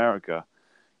South America.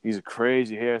 He's a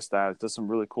crazy hairstylist. Does some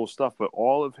really cool stuff. But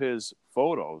all of his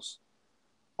photos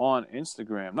on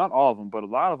Instagram, not all of them, but a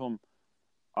lot of them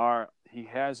are, he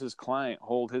has his client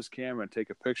hold his camera and take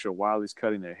a picture while he's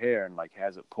cutting their hair, and like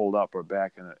has it pulled up or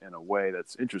back in a way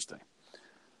that's interesting.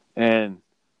 And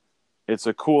it's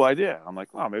a cool idea. I'm like,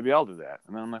 oh, maybe I'll do that.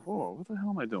 And then I'm like, whoa, what the hell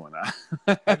am I doing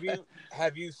now?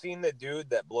 Have you seen the dude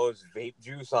that blows vape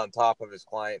juice on top of his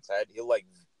client's head?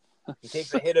 He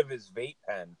takes a hit of his vape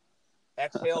pen,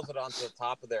 exhales it onto the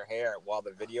top of their hair while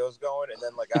the video's going, and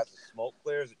then, like, as the smoke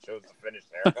clears, it shows the finished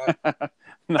haircut.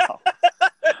 No.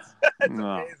 It's No.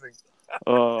 amazing.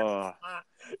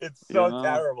 It's so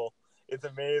terrible. It's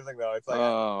amazing, though. It's like,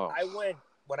 I went,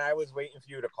 when I was waiting for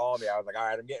you to call me, I was like, all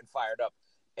right, I'm getting fired up.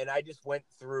 And I just went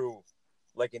through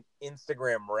like an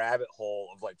Instagram rabbit hole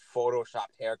of like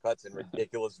photoshopped haircuts and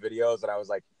ridiculous videos. And I was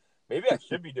like, maybe I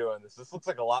should be doing this. This looks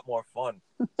like a lot more fun.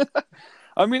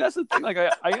 I mean, that's the thing. Like,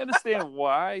 I understand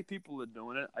why people are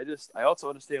doing it. I also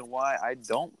understand why I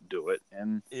don't do it.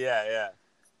 And yeah,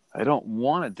 I don't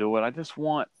want to do it. I just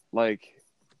want, like,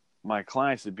 my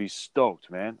clients to be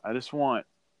stoked, man.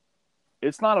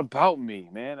 It's not about me,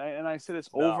 man. And I say this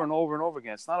over and over and over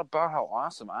again. It's not about how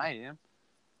awesome I am.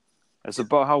 It's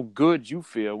about how good you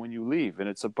feel when you leave. And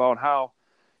it's about how,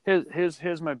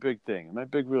 here's my big thing. My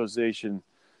big realization,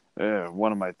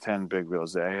 one of my 10 big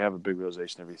realizations. I have a big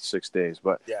realization every 6 days.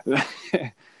 But,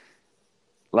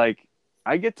 like,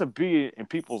 I get to be in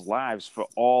people's lives for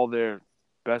all their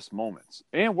best moments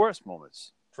and worst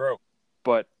moments. True.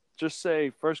 But just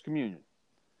say First Communion.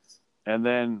 and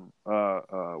then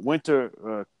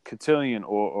winter cotillion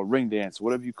or ring dance,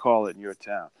 whatever you call it in your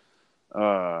town,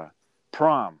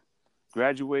 prom,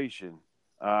 graduation,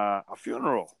 a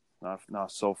funeral,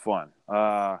 not so fun.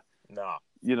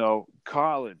 No.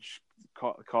 College,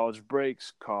 college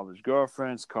breaks, college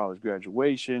girlfriends, college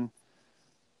graduation.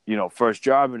 First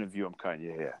job interview, I'm cutting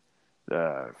your hair.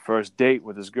 First date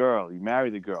with this girl, you marry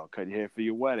the girl, cut your hair for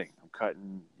your wedding. I'm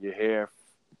cutting your hair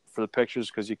for the pictures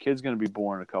because your kid's going to be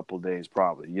born in a couple of days,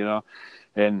 probably.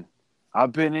 And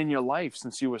I've been in your life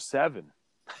since you were 7.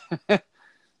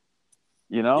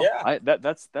 Yeah.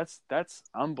 That's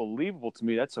unbelievable to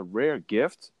me. That's a rare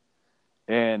gift,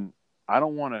 and I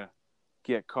don't want to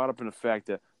get caught up in the fact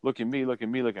that look at me, look at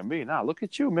me, look at me. Nah, look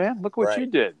at you, man. Look what you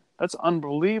Right. did. That's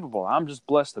unbelievable. I'm just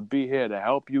blessed to be here to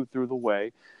help you through the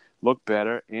way, look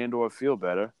better and or feel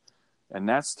better, and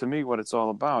that's to me what it's all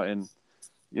about. And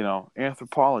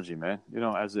anthropology, man.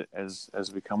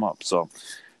 As we come up. So,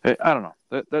 I don't know.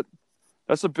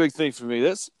 That's a big thing for me.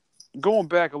 That's going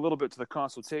back a little bit to the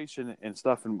consultation and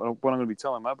stuff. And what I'm going to be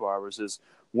telling my barbers is,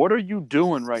 what are you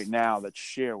doing right now that's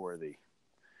share worthy?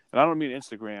 And I don't mean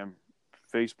Instagram,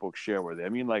 Facebook share worthy. I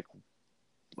mean like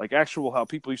actual how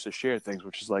people used to share things,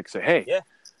 which is like say, hey, Yeah.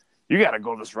 you got to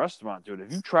go to this restaurant, dude.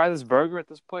 If you try this burger at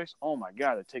this place, oh my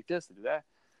god, they take this, they do that.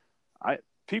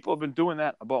 People have been doing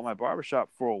that about my barbershop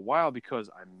for a while because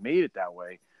I made it that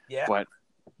way. Yeah. But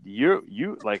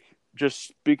you like just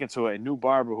speaking to a new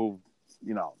barber who,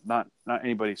 not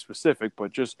anybody specific,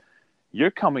 but just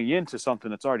you're coming into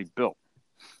something that's already built.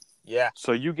 Yeah.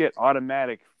 So you get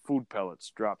automatic food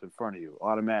pellets dropped in front of you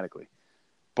automatically.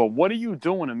 But what are you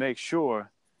doing to make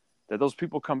sure that those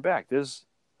people come back? There's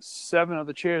 7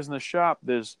 other chairs in the shop.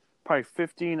 There's probably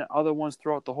 15 other ones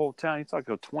throughout the whole town. You talk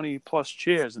about 20 plus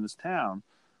chairs in this town.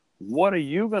 What are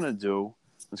you going to do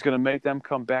that's going to make them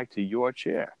come back to your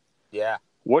chair? Yeah.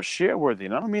 What's share worthy?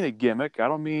 And I don't mean a gimmick. I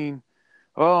don't mean,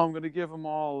 oh, I'm going to give them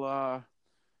all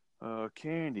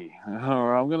candy.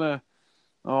 Or I'm going to,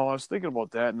 oh, I was thinking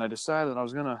about that and I decided I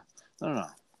was going to, I don't know.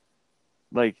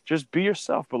 Like, just be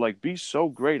yourself, but like, be so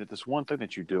great at this one thing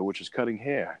that you do, which is cutting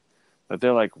hair, that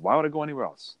they're like, why would I go anywhere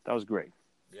else? That was great.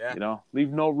 Yeah. Leave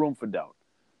no room for doubt.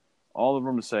 All the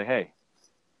room to say, hey,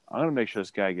 I'm going to make sure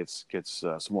this guy gets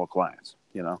some more clients,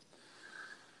 Yeah.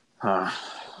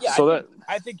 So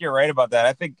I think you're right about that.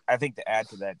 I think to add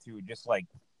to that too, just like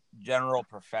general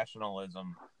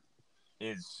professionalism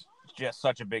is just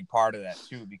such a big part of that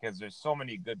too, because there's so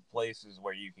many good places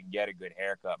where you can get a good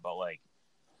haircut, but like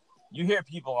you hear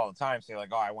people all the time say like,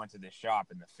 oh, I went to this shop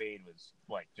and the fade was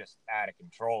like just out of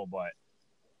control, but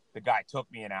the guy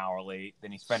took me an hour late,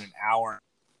 then he spent an hour,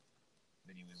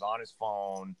 then he was on his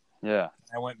phone. yeah.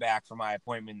 I went back for my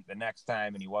appointment the next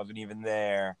time and he wasn't even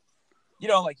there.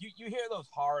 Like you hear those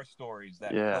horror stories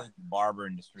that Yeah. plague the barber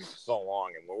industry for so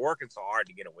long, and we're working so hard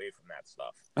to get away from that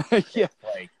stuff. Yeah.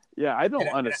 Like, Yeah, I don't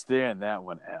understand that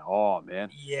one at all, man.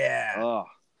 Yeah. Oh.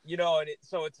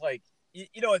 So it's like,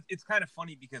 it's kind of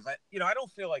funny because I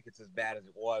don't feel like it's as bad as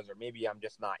it was, or maybe I'm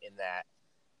just not in that.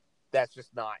 That's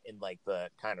just not in like the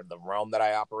kind of the realm that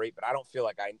I operate, but I don't feel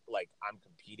like I'm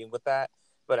competing with that.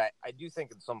 But I do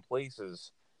think in some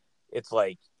places it's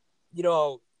like,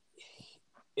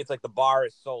 it's like the bar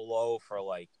is so low for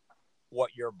like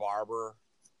what your barber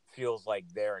feels like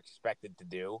they're expected to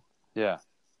do. Yeah.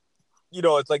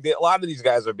 It's like a lot of these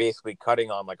guys are basically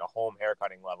cutting on like a home hair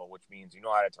cutting level, which means you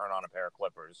know how to turn on a pair of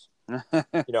clippers.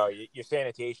 Your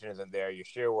sanitation isn't there. Your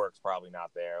shear work's probably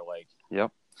not there. Like,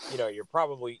 yep. You're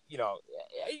probably, we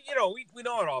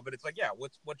know it all, but it's like, yeah,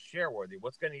 what's share worthy?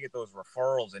 What's going to get those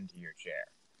referrals into your chair?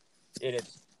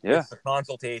 It's the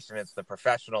consultation. It's the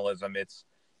professionalism. It's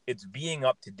being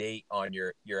up to date on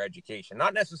your education,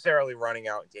 not necessarily running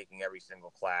out and taking every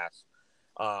single class.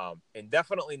 And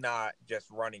definitely not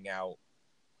just running out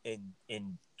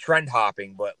in trend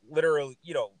hopping, but literally,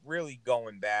 really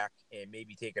going back and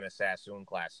maybe taking a Sassoon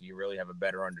class so you really have a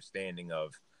better understanding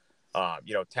of,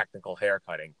 technical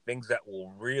haircutting, things that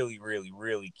will really, really,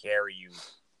 really carry you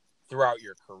throughout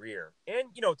your career. And,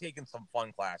 taking some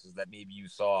fun classes that maybe you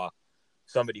saw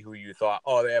somebody who you thought,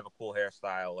 oh, they have a cool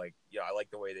hairstyle. Like, I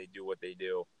like the way they do what they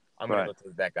do. I'm going to go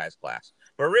take that guy's class.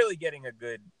 But really getting a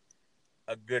good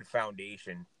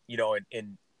foundation,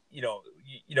 and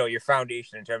your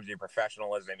foundation in terms of your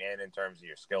professionalism and in terms of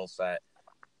your skill set,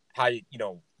 how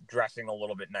dressing a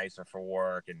little bit nicer for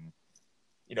work, and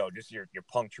just your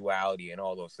punctuality and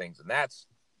all those things. And that's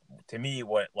to me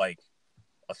what like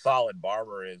a solid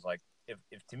barber is. Like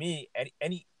if to me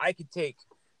I could take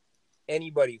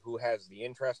anybody who has the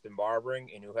interest in barbering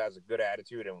and who has a good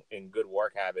attitude and good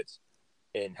work habits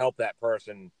and help that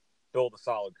person build a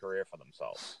solid career for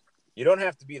themselves. You don't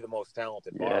have to be the most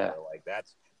talented Yeah. barber. Like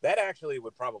that actually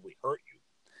would probably hurt you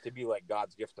to be like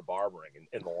God's gift to barbering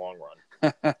in the long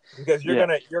run, because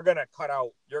Yeah. you're gonna cut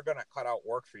out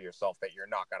work for yourself that you're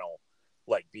not gonna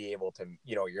like be able to,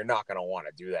 you're not gonna want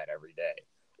to do that every day.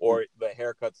 Or the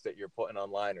haircuts that you're putting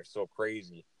online are so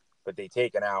crazy, but they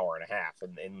take an hour and a half,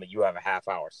 and you have a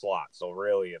half-hour slot. So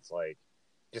really, it's like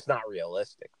just not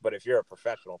realistic. But if you're a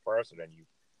professional person and you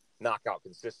knock out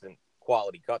consistent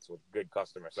quality cuts with good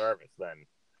customer service, then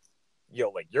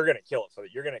you're gonna kill it. So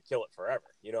you're gonna kill it forever.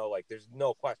 Like there's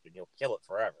no question you'll kill it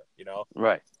forever.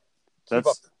 Right. Keep up.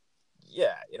 That's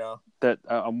Yeah. that.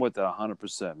 I'm with that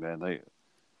 100%, man.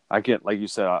 I get, like you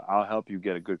said, I'll help you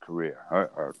get a good career.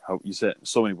 Or how you said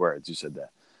so many words. You said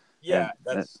that, Yeah,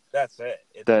 and that's it.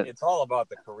 It's that it's all about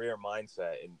the career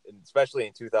mindset, and especially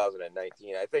in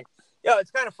 2019. I think, yeah,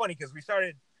 it's kind of funny because we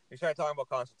started talking about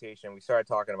consultation, we started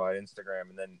talking about Instagram,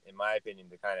 and then, in my opinion,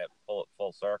 to kind of pull it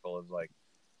full circle is like,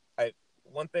 I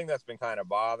one thing that's been kind of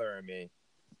bothering me,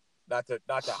 not to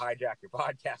hijack your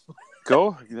podcast.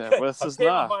 go. Yeah, well, this is I'm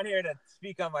not. on here to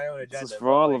speak on my own This is agenda, for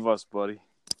but all like, of us, buddy.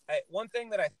 one thing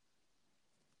that I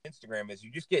Instagram is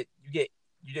you just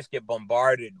get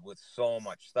bombarded with so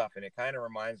much stuff, and it kind of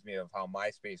reminds me of how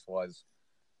MySpace was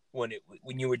when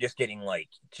you were just getting like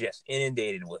just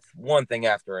inundated with one thing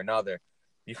after another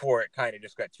before it kind of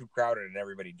just got too crowded and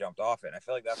everybody jumped off it. And I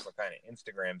feel like that's what kind of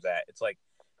Instagram's at. It's like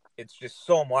it's just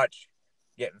so much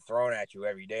getting thrown at you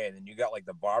every day, and then you got like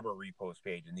the barber repost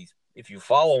page, and these if you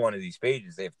follow one of these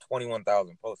pages, they have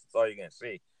 21,000 posts. That's all you're gonna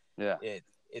see. Yeah.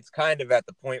 It's kind of at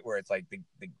the point where it's like the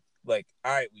like,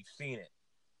 all right, we've seen it.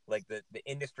 Like the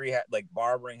industry had, like,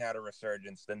 barbering had a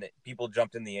resurgence, then people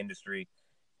jumped in the industry,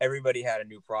 everybody had a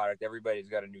new product, everybody's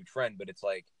got a new trend, but it's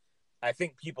like I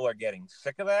think people are getting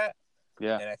sick of that.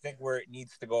 Yeah. And I think where it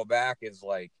needs to go back is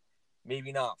like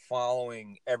maybe not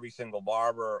following every single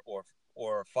barber,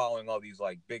 or following all these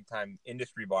like big time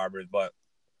industry barbers, but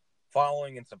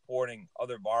following and supporting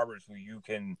other barbers who you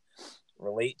can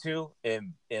relate to,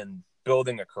 and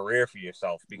building a career for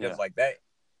yourself, because Yeah. like that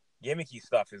gimmicky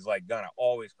stuff is like gonna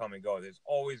always come and go. There's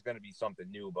always gonna be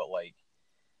something new, but like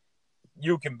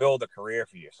you can build a career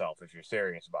for yourself if you're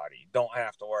serious about it. You don't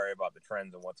have to worry about the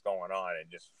trends and what's going on, and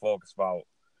just focus about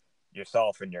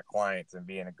yourself and your clients and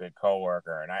being a good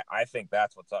coworker. And I think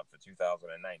that's what's up for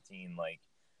 2019. Like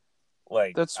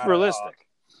That's I don't know. realistic.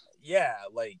 Yeah,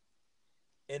 like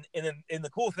and the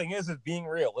cool thing is being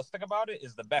realistic about it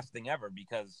is the best thing ever,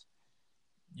 because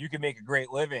you can make a great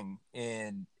living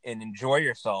and enjoy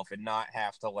yourself and not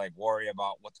have to like worry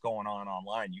about what's going on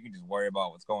online. You can just worry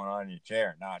about what's going on in your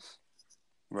chair. Not It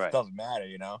Right. doesn't matter.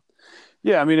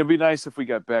 Yeah, I mean, it'd be nice if we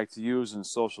got back to using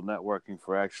social networking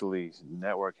for actually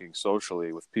networking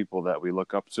socially with people that we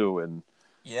look up to and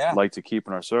Yeah, like to keep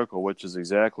in our circle, which is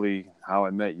exactly how I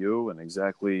met you and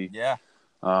exactly yeah,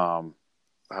 um,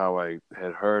 how I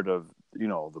had heard of,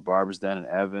 the Barber's Den and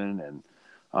Evan.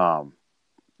 And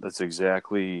that's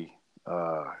exactly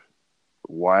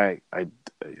why I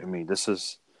mean, this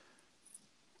is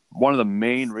one of the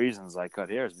main reasons I cut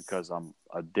hair is because I'm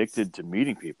addicted to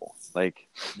meeting people. Like,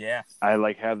 yeah, I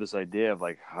like have this idea of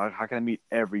like how can I meet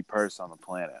every person on the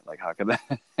planet? Like how can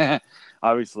that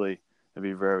obviously it'd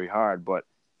be very hard, but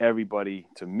everybody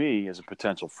to me is a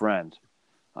potential friend.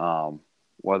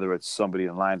 Whether it's somebody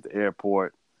in line at the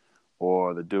airport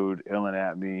or the dude yelling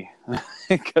at me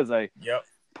because I yep,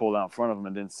 pulled out in front of him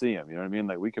and didn't see him. You know what I mean?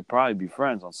 Like we could probably be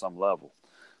friends on some level.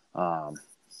 Um,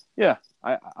 yeah,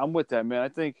 I'm with that, man. I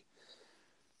think,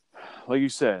 like you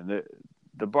said,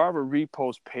 the barber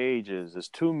repost pages, there's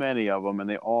too many of them, and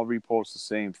they all repost the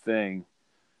same thing.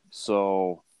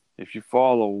 So if you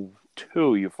follow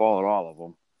two, you follow all of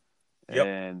them, yep.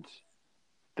 and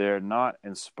they're not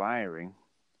inspiring.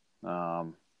 I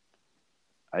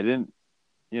didn't,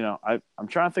 I'm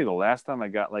trying to think the last time I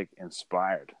got like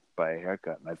inspired by a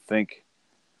haircut, and I think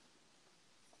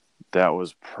that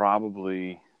was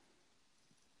probably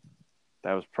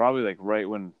like right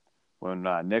when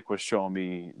Nick was showing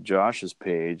me Josh's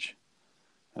page,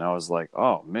 and I was like,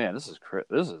 oh man, this is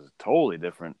totally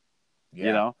different, you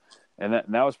Yeah. know, and that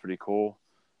was pretty cool.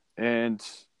 And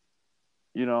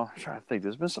I'm trying to think.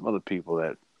 There's been some other people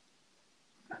that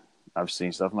I've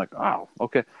seen stuff. I'm like, oh,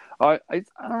 okay. I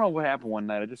don't know what happened one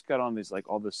night. I just got on these like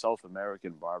all the South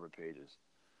American barber pages,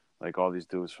 like all these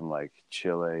dudes from like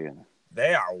Chile and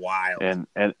They are wild. and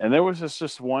there was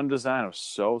just one design. It was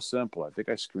so simple. I think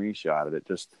I screenshotted it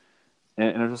just,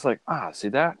 and I was just like, see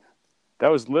that? That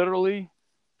was literally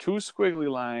two squiggly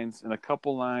lines and a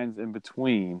couple lines in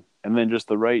between, and then just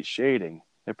the right shading.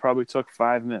 It probably took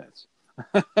 5 minutes,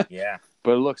 Yeah.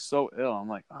 but it looked so ill. I'm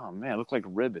like, oh man, it looked like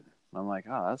ribbon. And I'm like,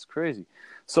 oh, that's crazy.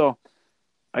 So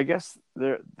I guess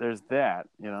there's that,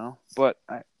 But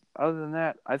other than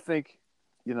that, I think,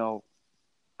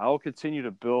 I'll continue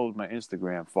to build my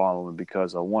Instagram following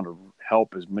because I want to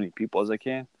help as many people as I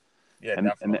can. Yeah, And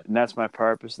definitely. that's my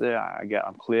purpose there.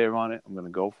 I'm clear on it. I'm going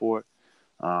to go for it.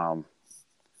 But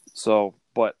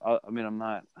I mean,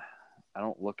 I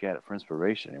don't look at it for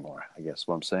inspiration anymore. I guess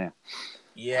what I'm saying.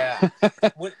 Yeah.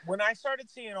 When I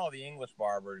started seeing all the English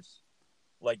barbers,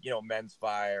 like, Men's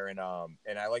Fire and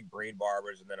I like Braid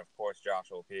Barbers, and then of course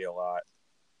Joshua P a lot.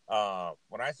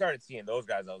 When I started seeing those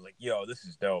guys, I was like, yo, this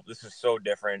is dope. This is so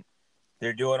different.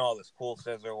 They're doing all this cool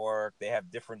scissor work. They have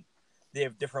different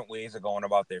ways of going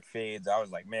about their fades. I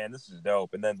was like, man, this is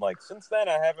dope. And then like since then,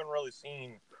 I haven't really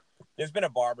seen. There's been a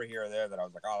barber here or there that I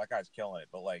was like, oh, that guy's killing it.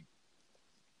 But like,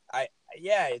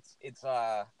 it's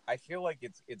I feel like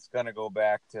it's gonna go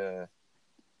back to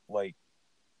like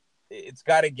it's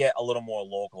got to get a little more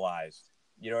localized.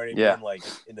 You know what I Yeah. mean? Like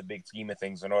in the big scheme of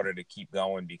things, in order to keep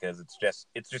going, because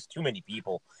it's just too many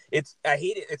people. I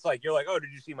hate it. It's like you're like, oh,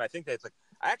 did you see my thing? It's like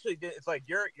I actually did. It's like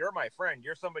you're my friend.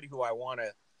 You're somebody who I want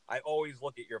to. I always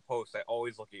look at your posts. I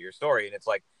always look at your story, and it's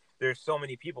like there's so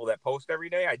many people that post every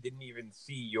day. I didn't even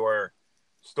see your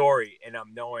story, and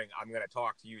I'm knowing I'm going to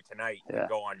talk to you tonight and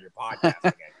go on your podcast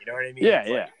again. You know what I mean? Yeah, it's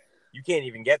yeah. Like, you can't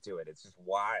even get to it. It's just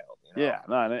wild. Yeah,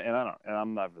 no, and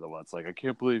I'm not the one. It's like I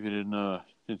can't believe you didn't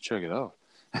check it out.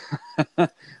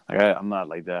 Like I'm not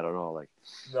like that at all. Like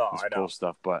no, this I know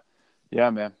stuff, but yeah,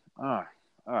 man. All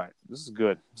right. This is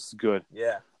good.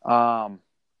 Yeah. I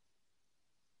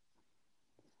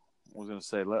was gonna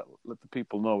say let the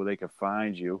people know where they can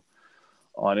find you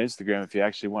on Instagram if you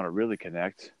actually want to really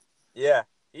connect. Yeah,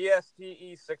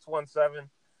 ESTE617.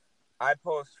 I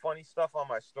post funny stuff on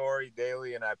my story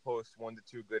daily, and I post 1 to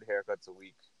 2 good haircuts a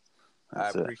week.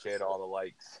 That's I appreciate all the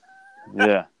likes.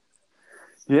 Yeah.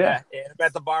 Yeah. And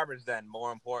at the Barber's Den,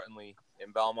 more importantly,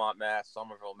 in Belmont, Mass,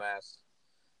 Somerville, Mass,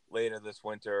 later this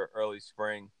winter, early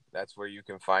spring. That's where you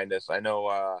can find us. I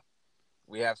know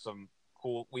we have some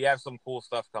cool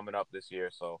stuff coming up this year,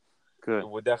 so Good.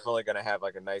 we're definitely going to have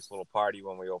like a nice little party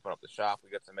when we open up the shop. We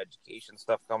got some education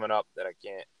stuff coming up that I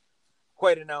can't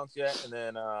quite announce yet, and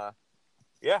then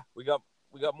we got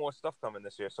more stuff coming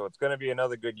this year, so it's going to be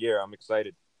another good year. I'm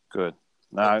excited. Good.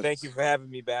 And thank you for having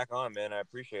me back on, man. I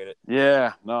appreciate it.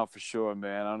 Yeah, no, for sure,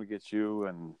 man. I'm gonna get you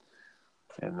and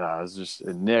it's just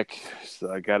Nick.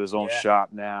 So I got his own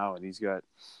shop now, and he's got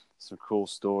some cool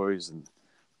stories, and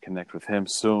connect with him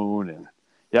soon. And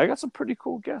yeah, I got some pretty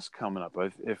cool guests coming up.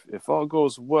 If all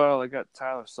goes well, I got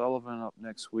Tyler Sullivan up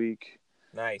next week.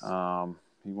 Nice.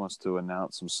 He wants to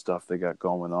announce some stuff they got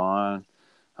going on.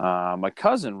 My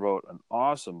cousin wrote an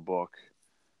awesome book.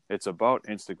 It's about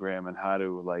Instagram and how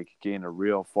to like gain a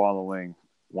real following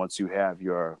once you have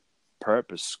your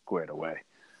purpose squared away.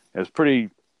 It was pretty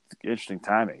interesting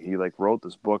timing. He like wrote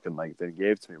this book and like they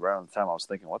gave it to me right on the time I was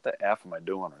thinking, what the F am I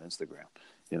doing on Instagram?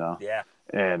 Yeah.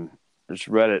 And I just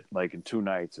read it like in 2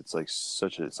 nights. It's like it's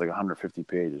like 150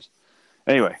 pages.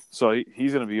 Anyway, so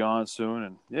he's gonna be on soon,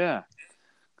 and yeah.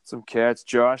 Some cats.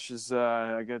 Josh is.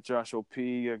 I got Josh OP.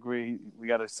 Agree. We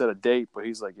got to set a date, but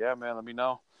he's like, "Yeah, man, let me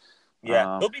know."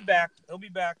 Yeah, he'll be back.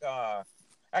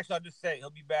 Actually, I'll just say he'll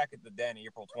be back at the Den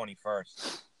April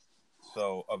 21st.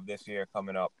 So of this year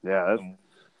coming up. Yeah,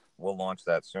 we'll launch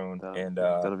that soon, and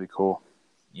that'll be cool.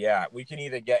 Yeah, we can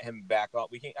either get him back up.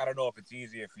 I don't know if it's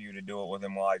easier for you to do it with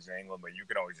him while he's in England, but you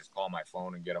can always just call my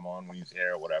phone and get him on when he's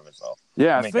here or whatever. So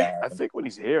yeah, I think when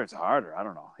he's here, it's harder. I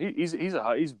don't know. He's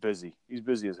busy. He's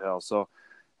busy as hell. So,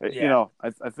 I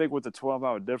think with the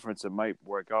 12-hour difference, it might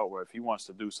work out where if he wants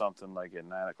to do something like at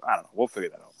 9 o'clock, I don't know. We'll figure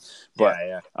that out. But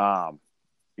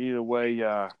either way,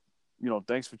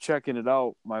 thanks for checking it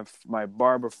out. My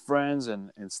barber friends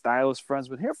and stylist friends.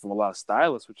 Been hearing from a lot of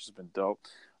stylists, which has been dope.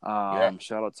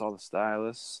 Shout out to all the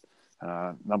stylists.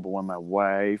 Number one, my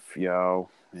wife,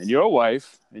 and your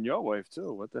wife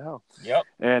too. What the hell? Yep.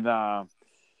 And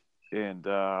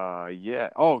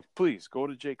Oh, please go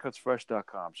to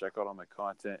jcutsfresh.com. Check out all my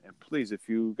content, and please, if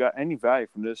you got any value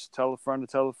from this, tell a friend to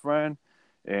tell a friend.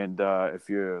 And if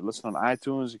you're listening on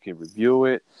iTunes, you can review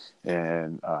it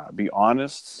and be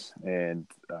honest, and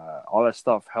all that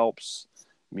stuff helps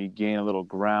me gain a little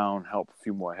ground, help a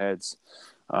few more heads.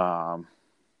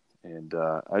 And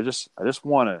I just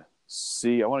want to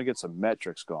see. I want to get some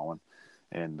metrics going,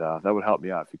 and that would help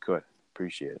me out if you could.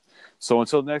 Appreciate it. So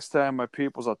until next time, my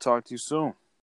peoples, I'll talk to you soon.